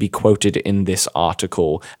like to be quoted in this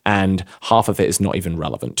article? And half of it is not even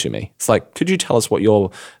relevant to me. It's like, could you tell us what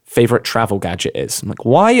your favorite travel gadget is? I'm like,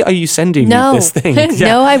 why are you sending me this thing?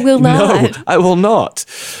 No, I will not. No, I will not.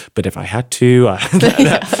 But if I had to,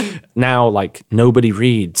 now like nobody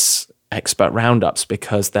reads expert roundups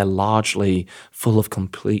because they're largely full of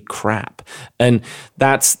complete crap. And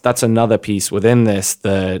that's another piece within this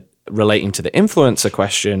that relating to the influencer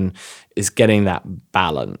question is getting that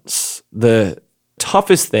balance. The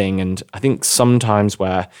toughest thing, and I think sometimes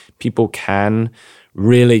where people can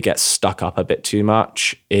really get stuck up a bit too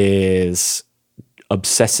much, is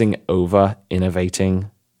obsessing over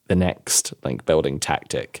innovating the next link building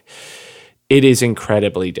tactic. It is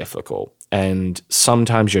incredibly difficult. And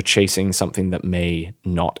sometimes you're chasing something that may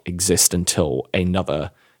not exist until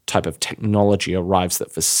another type of technology arrives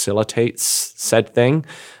that facilitates said thing.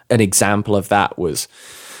 An example of that was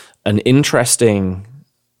an interesting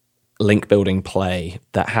link building play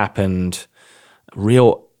that happened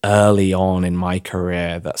real early on in my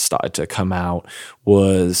career that started to come out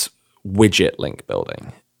was widget link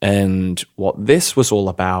building. And what this was all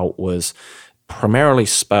about was primarily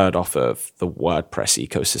spurred off of the WordPress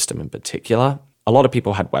ecosystem in particular. A lot of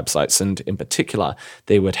people had websites, and in particular,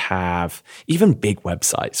 they would have, even big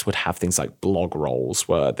websites would have things like blog rolls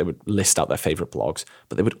where they would list out their favorite blogs,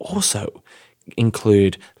 but they would also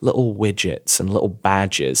include little widgets and little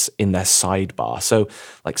badges in their sidebar. So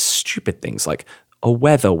like stupid things like a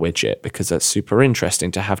weather widget, because that's super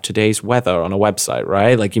interesting to have today's weather on a website,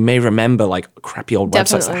 right? Like you may remember like crappy old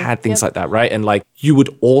websites that had things like that, right? And like you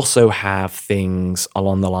would also have things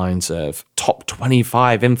along the lines of top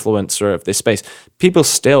 25 influencer of this space. People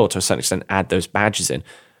still, to a certain extent, add those badges in.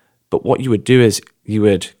 But what you would do is you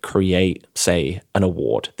would create, say, an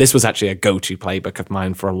award. This was actually a go-to playbook of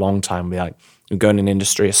mine for a long time. Be like, you go in an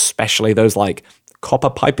industry, especially those like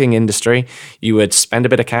copper piping industry, you would spend a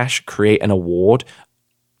bit of cash, create an award,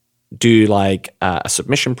 do like a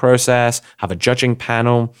submission process, have a judging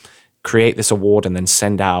panel, create this award, and then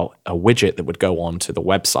send out a widget that would go on to the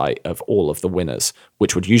website of all of the winners,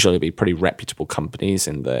 which would usually be pretty reputable companies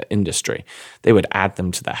in the industry. They would add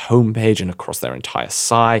them to their homepage and across their entire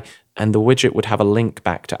site, and the widget would have a link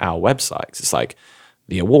back to our websites. It's like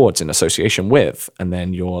the awards in association with, and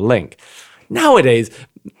then your link. Nowadays,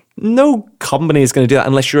 no company is going to do that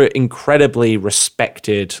unless you're incredibly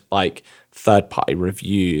respected, like third-party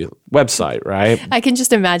review website, right? I can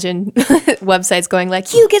just imagine websites going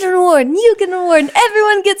like, you get an award, and you get an award, and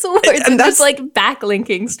everyone gets awards. And that's like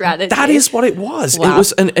backlinking strategy. That is what it was. Wow. It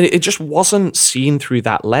was, and it just wasn't seen through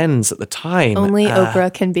that lens at the time. Only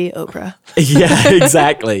Oprah can be Oprah. Yeah,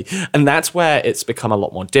 exactly. And that's where it's become a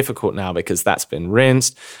lot more difficult now because that's been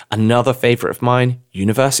rinsed. Another favorite of mine,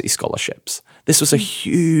 university scholarships. This was a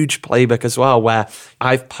huge playbook as well, where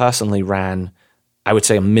I've personally ran, I would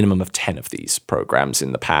say, a minimum of 10 of these programs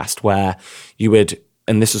in the past, where you would,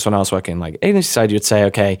 and this is when I was working like agency side, you'd say,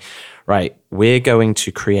 okay, right, we're going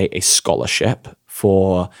to create a scholarship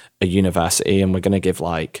for a university and we're going to give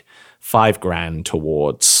like $5,000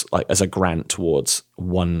 towards, like as a grant towards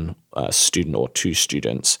one student or two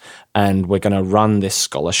students. And we're going to run this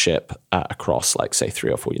scholarship across like say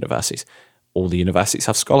 3 or 4 universities. All the universities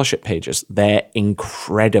have scholarship pages. They're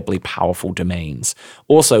incredibly powerful domains.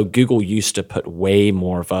 Also, Google used to put way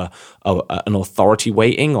more of an authority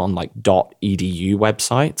weighting on like .edu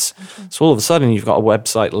websites. Okay. So all of a sudden, you've got a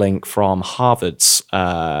website link from Harvard's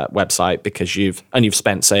website because you've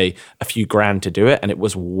spent, say, a few grand to do it, and it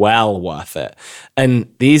was well worth it.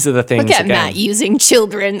 And these are the things. Look at Matt using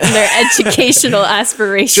children and their educational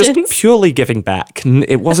aspirations. Just purely giving back.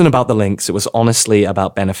 It wasn't about the links. It was honestly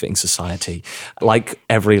about benefiting society. Like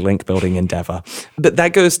every link building endeavor. But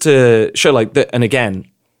that goes to show like that. And again,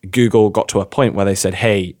 Google got to a point where they said,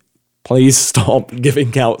 hey, please stop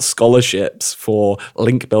giving out scholarships for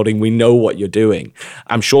link building. We know what you're doing.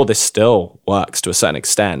 I'm sure this still works to a certain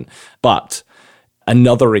extent. But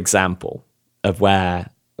another example of where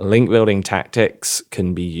link building tactics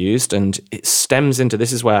can be used, and it stems into,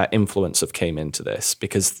 this is where influence have came into this,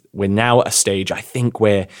 because we're now at a stage, I think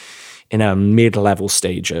we're in a mid-level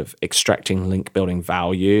stage of extracting link building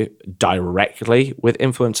value directly with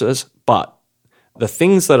influencers. But the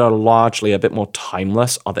things that are largely a bit more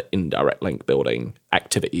timeless are the indirect link building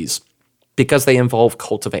activities because they involve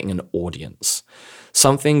cultivating an audience,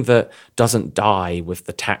 something that doesn't die with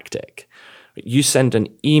the tactic. You send an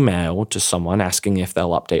email to someone asking if they'll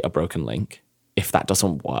update a broken link. If that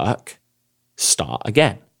doesn't work, start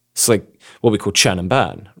again. It's like what we call churn and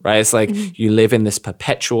burn, right? It's like you live in this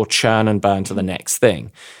perpetual churn and burn to the next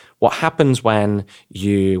thing. What happens when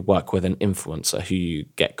you work with an influencer who you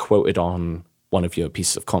get quoted on one of your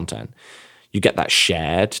pieces of content? You get that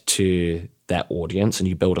shared to their audience and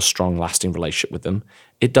you build a strong, lasting relationship with them.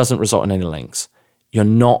 It doesn't result in any links. You're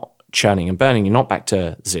not churning and burning. You're not back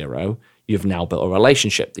to zero. You've now built a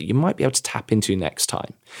relationship that you might be able to tap into next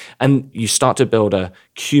time. And you start to build a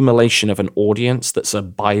accumulation of an audience that's a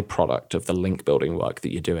byproduct of the link building work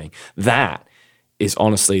that you're doing. That is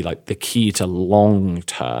honestly like the key to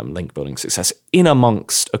long-term link building success in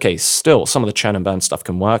amongst, okay, still some of the churn and burn stuff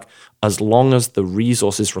can work as long as the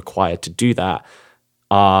resources required to do that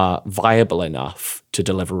are viable enough to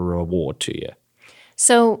deliver a reward to you.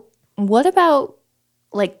 So what about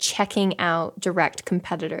like checking out direct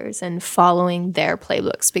competitors and following their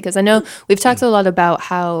playbooks? Because I know we've talked a lot about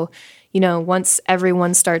how, you know, once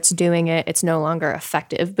everyone starts doing it, it's no longer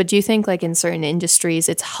effective. But do you think like in certain industries,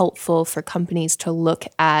 it's helpful for companies to look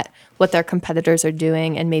at what their competitors are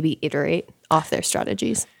doing and maybe iterate off their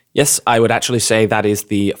strategies? Yes, I would actually say that is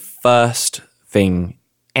the first thing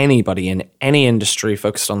anybody in any industry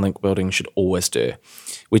focused on link building should always do.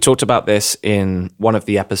 We talked about this in one of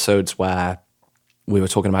the episodes where we were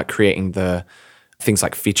talking about creating the things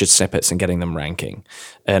like featured snippets and getting them ranking.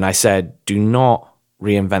 And I said, do not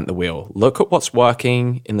reinvent the wheel. Look at what's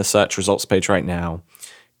working in the search results page right now.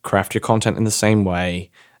 Craft your content in the same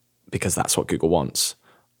way because that's what Google wants.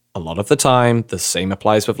 A lot of the time, the same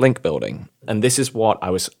applies with link building. And this is what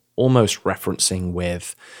I was almost referencing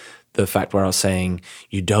with the fact where I was saying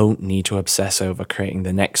you don't need to obsess over creating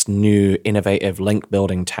the next new innovative link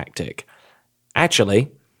building tactic.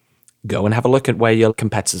 Actually, go and have a look at where your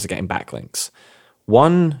competitors are getting backlinks.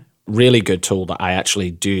 One really good tool that I actually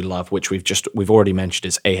do love, which we've already mentioned,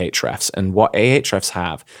 is Ahrefs. And what Ahrefs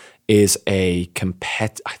have is I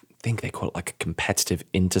think they call it like a competitive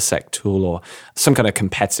intersect tool or some kind of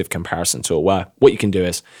competitive comparison tool where what you can do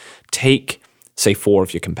is take, say, 4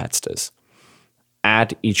 of your competitors,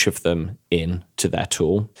 add each of them in to their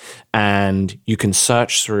tool, and you can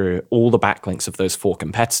search through all the backlinks of those 4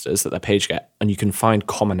 competitors that their page get, and you can find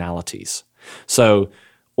commonalities. So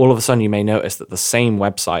all of a sudden you may notice that the same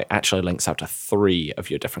website actually links out to 3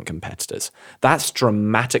 of your different competitors. That's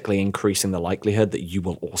dramatically increasing the likelihood that you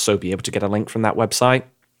will also be able to get a link from that website.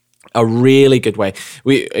 A really good way.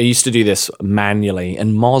 I used to do this manually,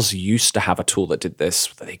 and Moz used to have a tool that did this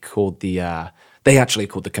that they called the They actually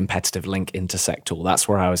called the competitive link intersect tool. That's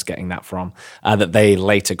where I was getting that from, that they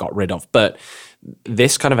later got rid of. But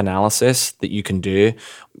this kind of analysis that you can do,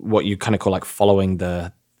 what you kind of call like following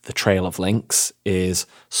the trail of links, is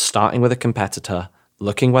starting with a competitor,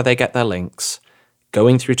 looking where they get their links,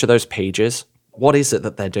 going through to those pages. What is it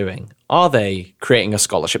that they're doing? Are they creating a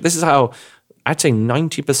scholarship? This is how I'd say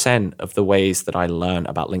 90% of the ways that I learn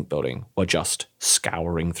about link building were just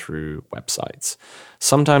scouring through websites.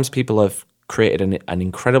 Sometimes people have created an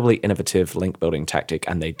incredibly innovative link building tactic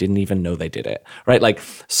and they didn't even know they did it, right? Like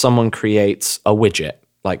someone creates a widget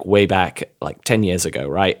like way back, like 10 years ago,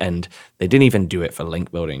 right? And they didn't even do it for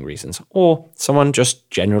link building reasons. Or someone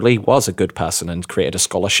just generally was a good person and created a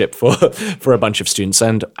scholarship for a bunch of students.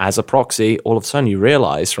 And as a proxy, all of a sudden you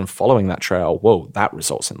realize from following that trail, whoa, that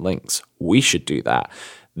results in links. We should do that.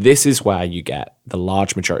 This is where you get the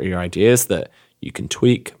large majority of your ideas that you can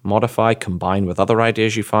tweak, modify, combine with other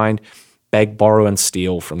ideas you find, beg, borrow, and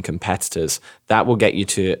steal from competitors. That will get you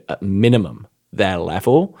to, at minimum, their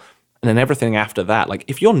level. And then everything after that, like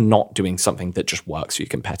if you're not doing something that just works for your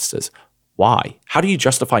competitors, why? How do you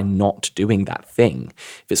justify not doing that thing?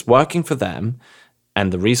 If it's working for them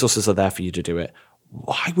and the resources are there for you to do it,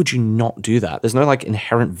 why would you not do that? There's no like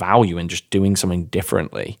inherent value in just doing something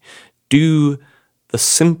differently. Do the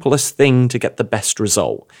simplest thing to get the best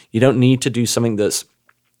result. You don't need to do something that's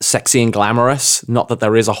sexy and glamorous. Not that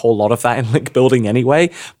there is a whole lot of that in link building anyway,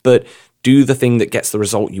 but do the thing that gets the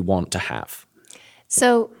result you want to have.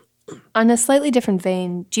 So on a slightly different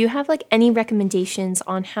vein, do you have like any recommendations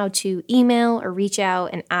on how to email or reach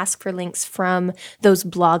out and ask for links from those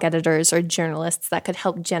blog editors or journalists that could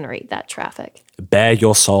help generate that traffic? Bare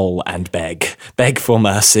your soul and beg. Beg for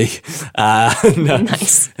mercy. No.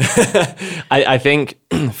 Nice. I think,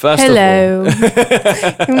 first Hello. of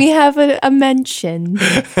all... Can we have a mention?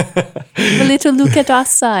 A little look at our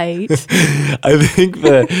site. I think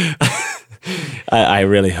that... I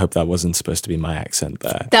really hope that wasn't supposed to be my accent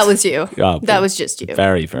there. That was you. Oh, that was just you.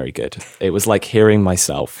 Very, very good. It was like hearing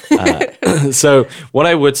myself. So what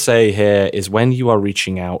I would say here is when you are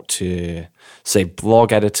reaching out to, say,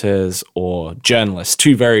 blog editors or journalists,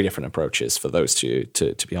 two very different approaches for those two,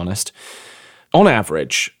 to be honest. On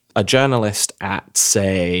average, a journalist at,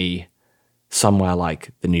 say, somewhere like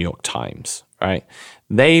the New York Times, right?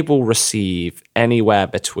 They will receive anywhere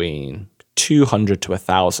between 200 to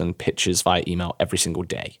 1,000 pitches via email every single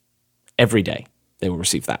day. Every day, they will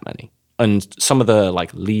receive that many. And some of the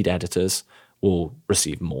like lead editors will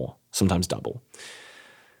receive more, sometimes double.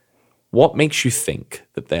 What makes you think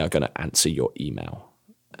that they are going to answer your email?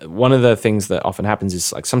 One of the things that often happens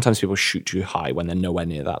is like sometimes people shoot too high when they're nowhere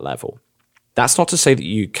near that level. That's not to say that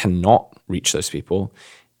you cannot reach those people,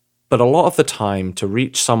 but a lot of the time to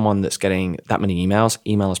reach someone that's getting that many emails,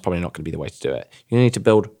 email is probably not going to be the way to do it. You need to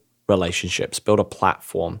build relationships, build a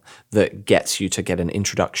platform that gets you to get an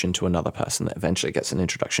introduction to another person, that eventually gets an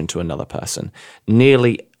introduction to another person.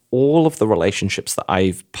 Nearly all of the relationships that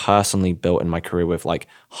I've personally built in my career with like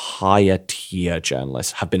higher tier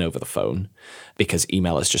journalists have been over the phone because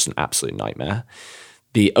email is just an absolute nightmare.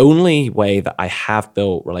 The only way that I have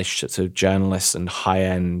built relationships with journalists and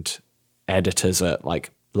high-end editors at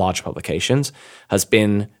like large publications has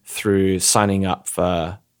been through signing up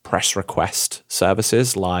for press request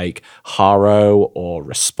services like Haro or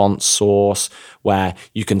Response Source, where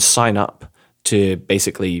you can sign up to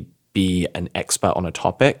basically be an expert on a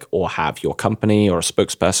topic or have your company or a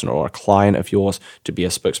spokesperson or a client of yours to be a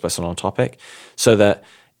spokesperson on a topic, so that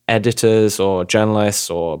editors or journalists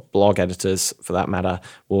or blog editors, for that matter,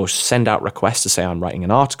 will send out requests to say, I'm writing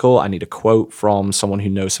an article, I need a quote from someone who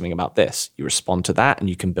knows something about this. You respond to that and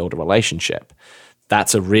you can build a relationship.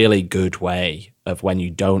 That's a really good way of when you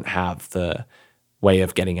don't have the way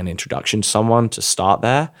of getting an introduction to someone to start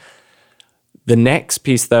there. The next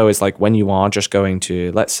piece, though, is like when you are just going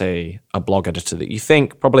to, let's say, a blog editor that you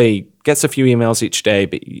think probably gets a few emails each day,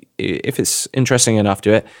 but if it's interesting enough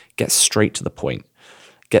to it, get straight to the point.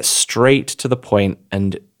 Get straight to the point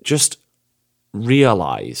and just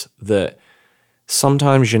realize that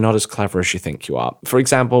sometimes you're not as clever as you think you are. For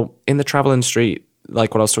example, in the travel industry,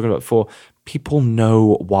 like what I was talking about before, people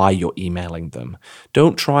know why you're emailing them.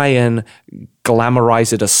 Don't try and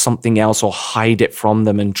glamorize it as something else or hide it from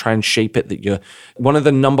them and try and shape it that you're... One of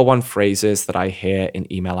the number one phrases that I hear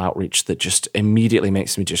in email outreach that just immediately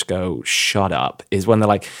makes me just go, shut up, is when they're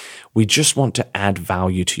like, we just want to add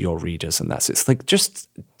value to your readers. And that's, it's like, just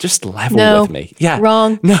level with me. Yeah.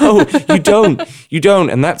 Wrong. No, you don't. You don't.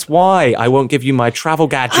 And that's why I won't give you my travel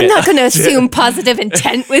gadget. I'm not going to assume positive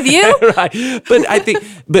intent with you. Right. But I think,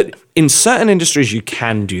 but in certain certain industries you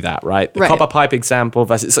can do that, right? The Right. copper pipe example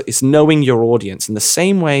versus it's knowing your audience in the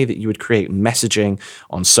same way that you would create messaging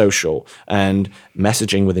on social and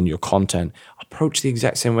messaging within your content. Approach the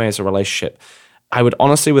exact same way as a relationship. I would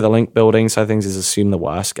honestly, with the link building side of things, is assume the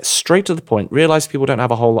worst. Get straight to the point. Realize people don't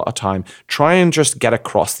have a whole lot of time. Try and just get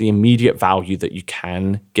across the immediate value that you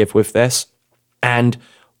can give with this and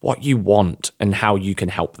what you want and how you can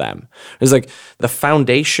help them. It's like the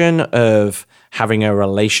foundation of having a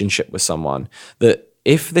relationship with someone, that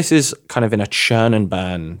if this is kind of in a churn and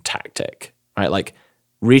burn tactic, right? Like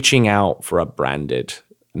reaching out for a branded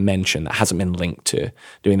mention that hasn't been linked to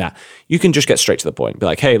doing that, you can just get straight to the point. Be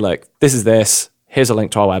like, hey, look, this is this. Here's a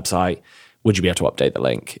link to our website. Would you be able to update the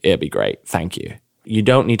link? It'd be great. Thank you. You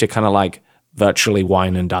don't need to kind of like virtually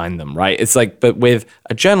wine and dine them, right? It's like, but with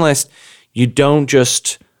a journalist, you don't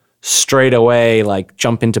just straight away like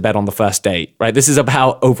jump into bed on the first date, right? This is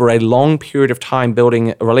about over a long period of time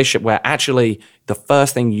building a relationship where actually the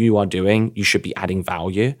first thing you are doing, you should be adding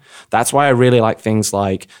value. That's why I really like things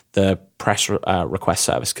like the press request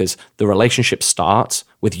service, because the relationship starts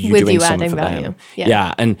with you doing something for them.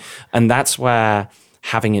 Yeah. And that's where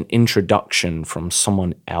having an introduction from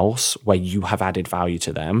someone else where you have added value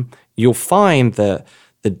to them, you'll find that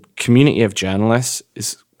the community of journalists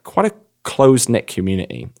is quite a close-knit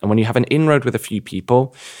community. And when you have an inroad with a few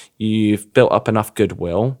people, you've built up enough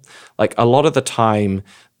goodwill. Like a lot of the time,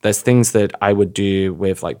 there's things that I would do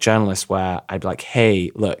with like journalists where I'd be like,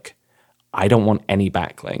 hey, look, I don't want any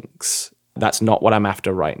backlinks. That's not what I'm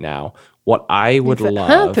after right now. What I would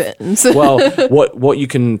love, well, what you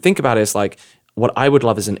can think about is like, what I would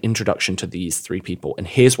love is an introduction to these three people. And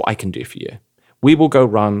here's what I can do for you. We will go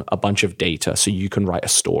run a bunch of data so you can write a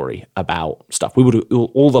story about stuff. We will do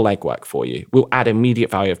all the legwork for you. We'll add immediate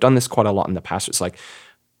value. I've done this quite a lot in the past. It's like,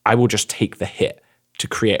 I will just take the hit to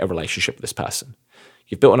create a relationship with this person.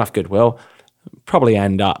 You've built enough goodwill, probably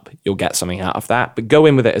you'll get something out of that, but go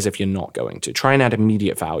in with it as if you're not going to. Try and add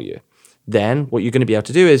immediate value. Then what you're going to be able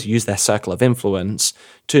to do is use their circle of influence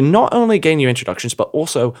to not only gain you introductions, but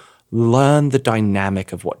also learn the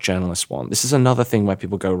dynamic of what journalists want. This is another thing where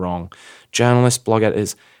people go wrong. Journalists, blog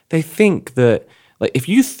editors, they think that, like, if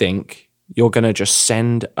you think you're going to just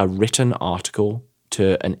send a written article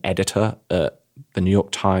to an editor at the New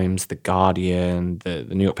York Times, the Guardian, the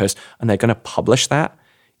New York Post, and they're going to publish that,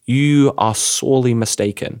 you are sorely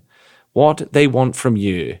mistaken. What they want from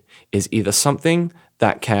you is either something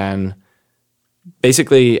that can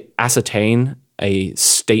basically ascertain a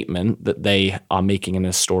statement that they are making in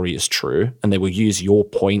a story is true, and they will use your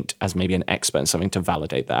point as maybe an expert in something to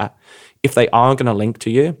validate that. If they are going to link to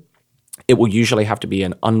you, it will usually have to be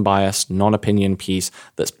an unbiased, non-opinion piece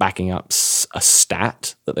that's backing up a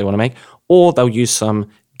stat that they want to make, or they'll use some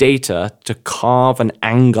data to carve an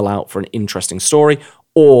angle out for an interesting story,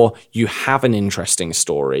 or you have an interesting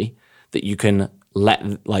story that you can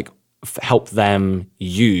help them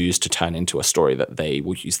use to turn into a story that they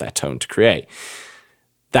will use their tone to create.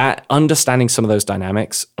 That understanding some of those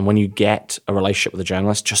dynamics, and when you get a relationship with a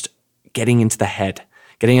journalist, just getting into the head,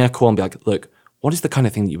 getting in a call and be like, look, what is the kind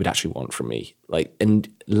of thing that you would actually want from me? Like, and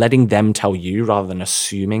letting them tell you rather than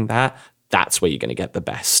assuming that's where you're going to get the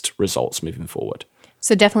best results moving forward.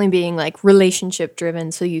 So definitely being like relationship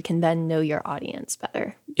driven so you can then know your audience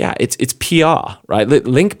better. Yeah, it's PR, right?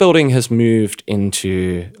 Link building has moved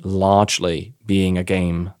into largely being a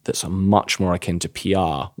game that's much more akin to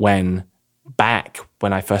PR. When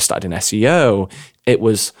I first started in SEO, it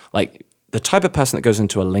was like the type of person that goes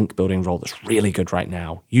into a link building role that's really good right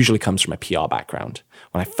now usually comes from a PR background.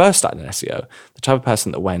 When I first started in SEO, the type of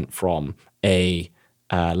person that went from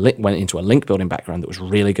went into a link building background that was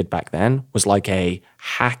really good back then was like a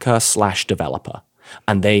hacker/developer.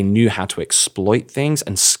 And they knew how to exploit things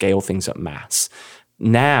and scale things at mass.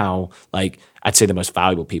 Now, like, I'd say the most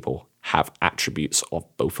valuable people have attributes of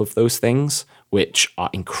both of those things, which are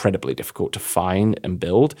incredibly difficult to find and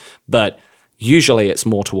build. But usually it's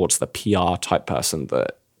more towards the PR type person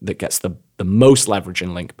that gets the most leverage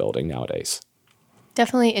in link building nowadays.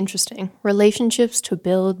 Definitely interesting. Relationships to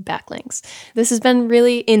build backlinks. This has been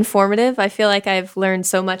really informative. I feel like I've learned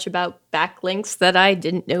so much about backlinks that I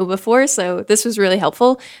didn't know before, so this was really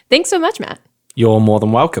helpful. Thanks so much, Matt. You're more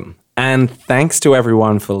than welcome. And thanks to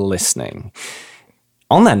everyone for listening.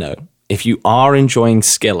 On that note, if you are enjoying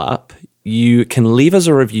Skill Up, you can leave us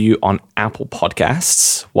a review on Apple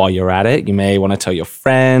Podcasts. While you're at it, you may want to tell your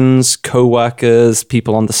friends, co-workers,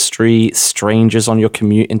 people on the street, strangers on your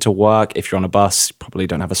commute into work. If you're on a bus, you probably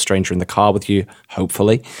don't have a stranger in the car with you,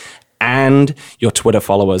 hopefully. And your Twitter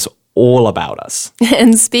followers all about us.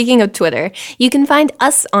 And speaking of Twitter, you can find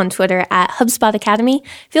us on Twitter at HubSpot Academy.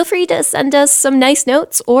 Feel free to send us some nice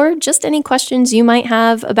notes or just any questions you might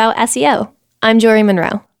have about SEO. I'm Jory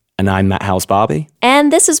Monroe. And I'm Matt House-Barbie.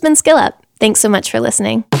 And this has been Skill Up. Thanks so much for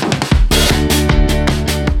listening.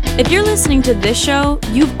 If you're listening to this show,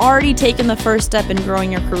 you've already taken the first step in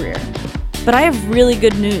growing your career. But I have really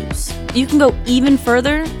good news. You can go even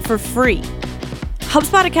further for free.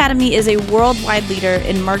 HubSpot Academy is a worldwide leader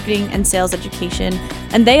in marketing and sales education,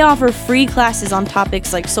 and they offer free classes on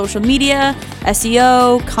topics like social media,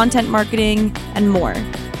 SEO, content marketing, and more.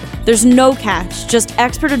 There's no catch, just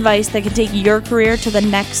expert advice that can take your career to the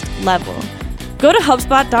next level. Go to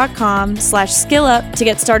HubSpot.com/skillup to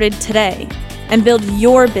get started today and build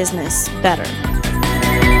your business better.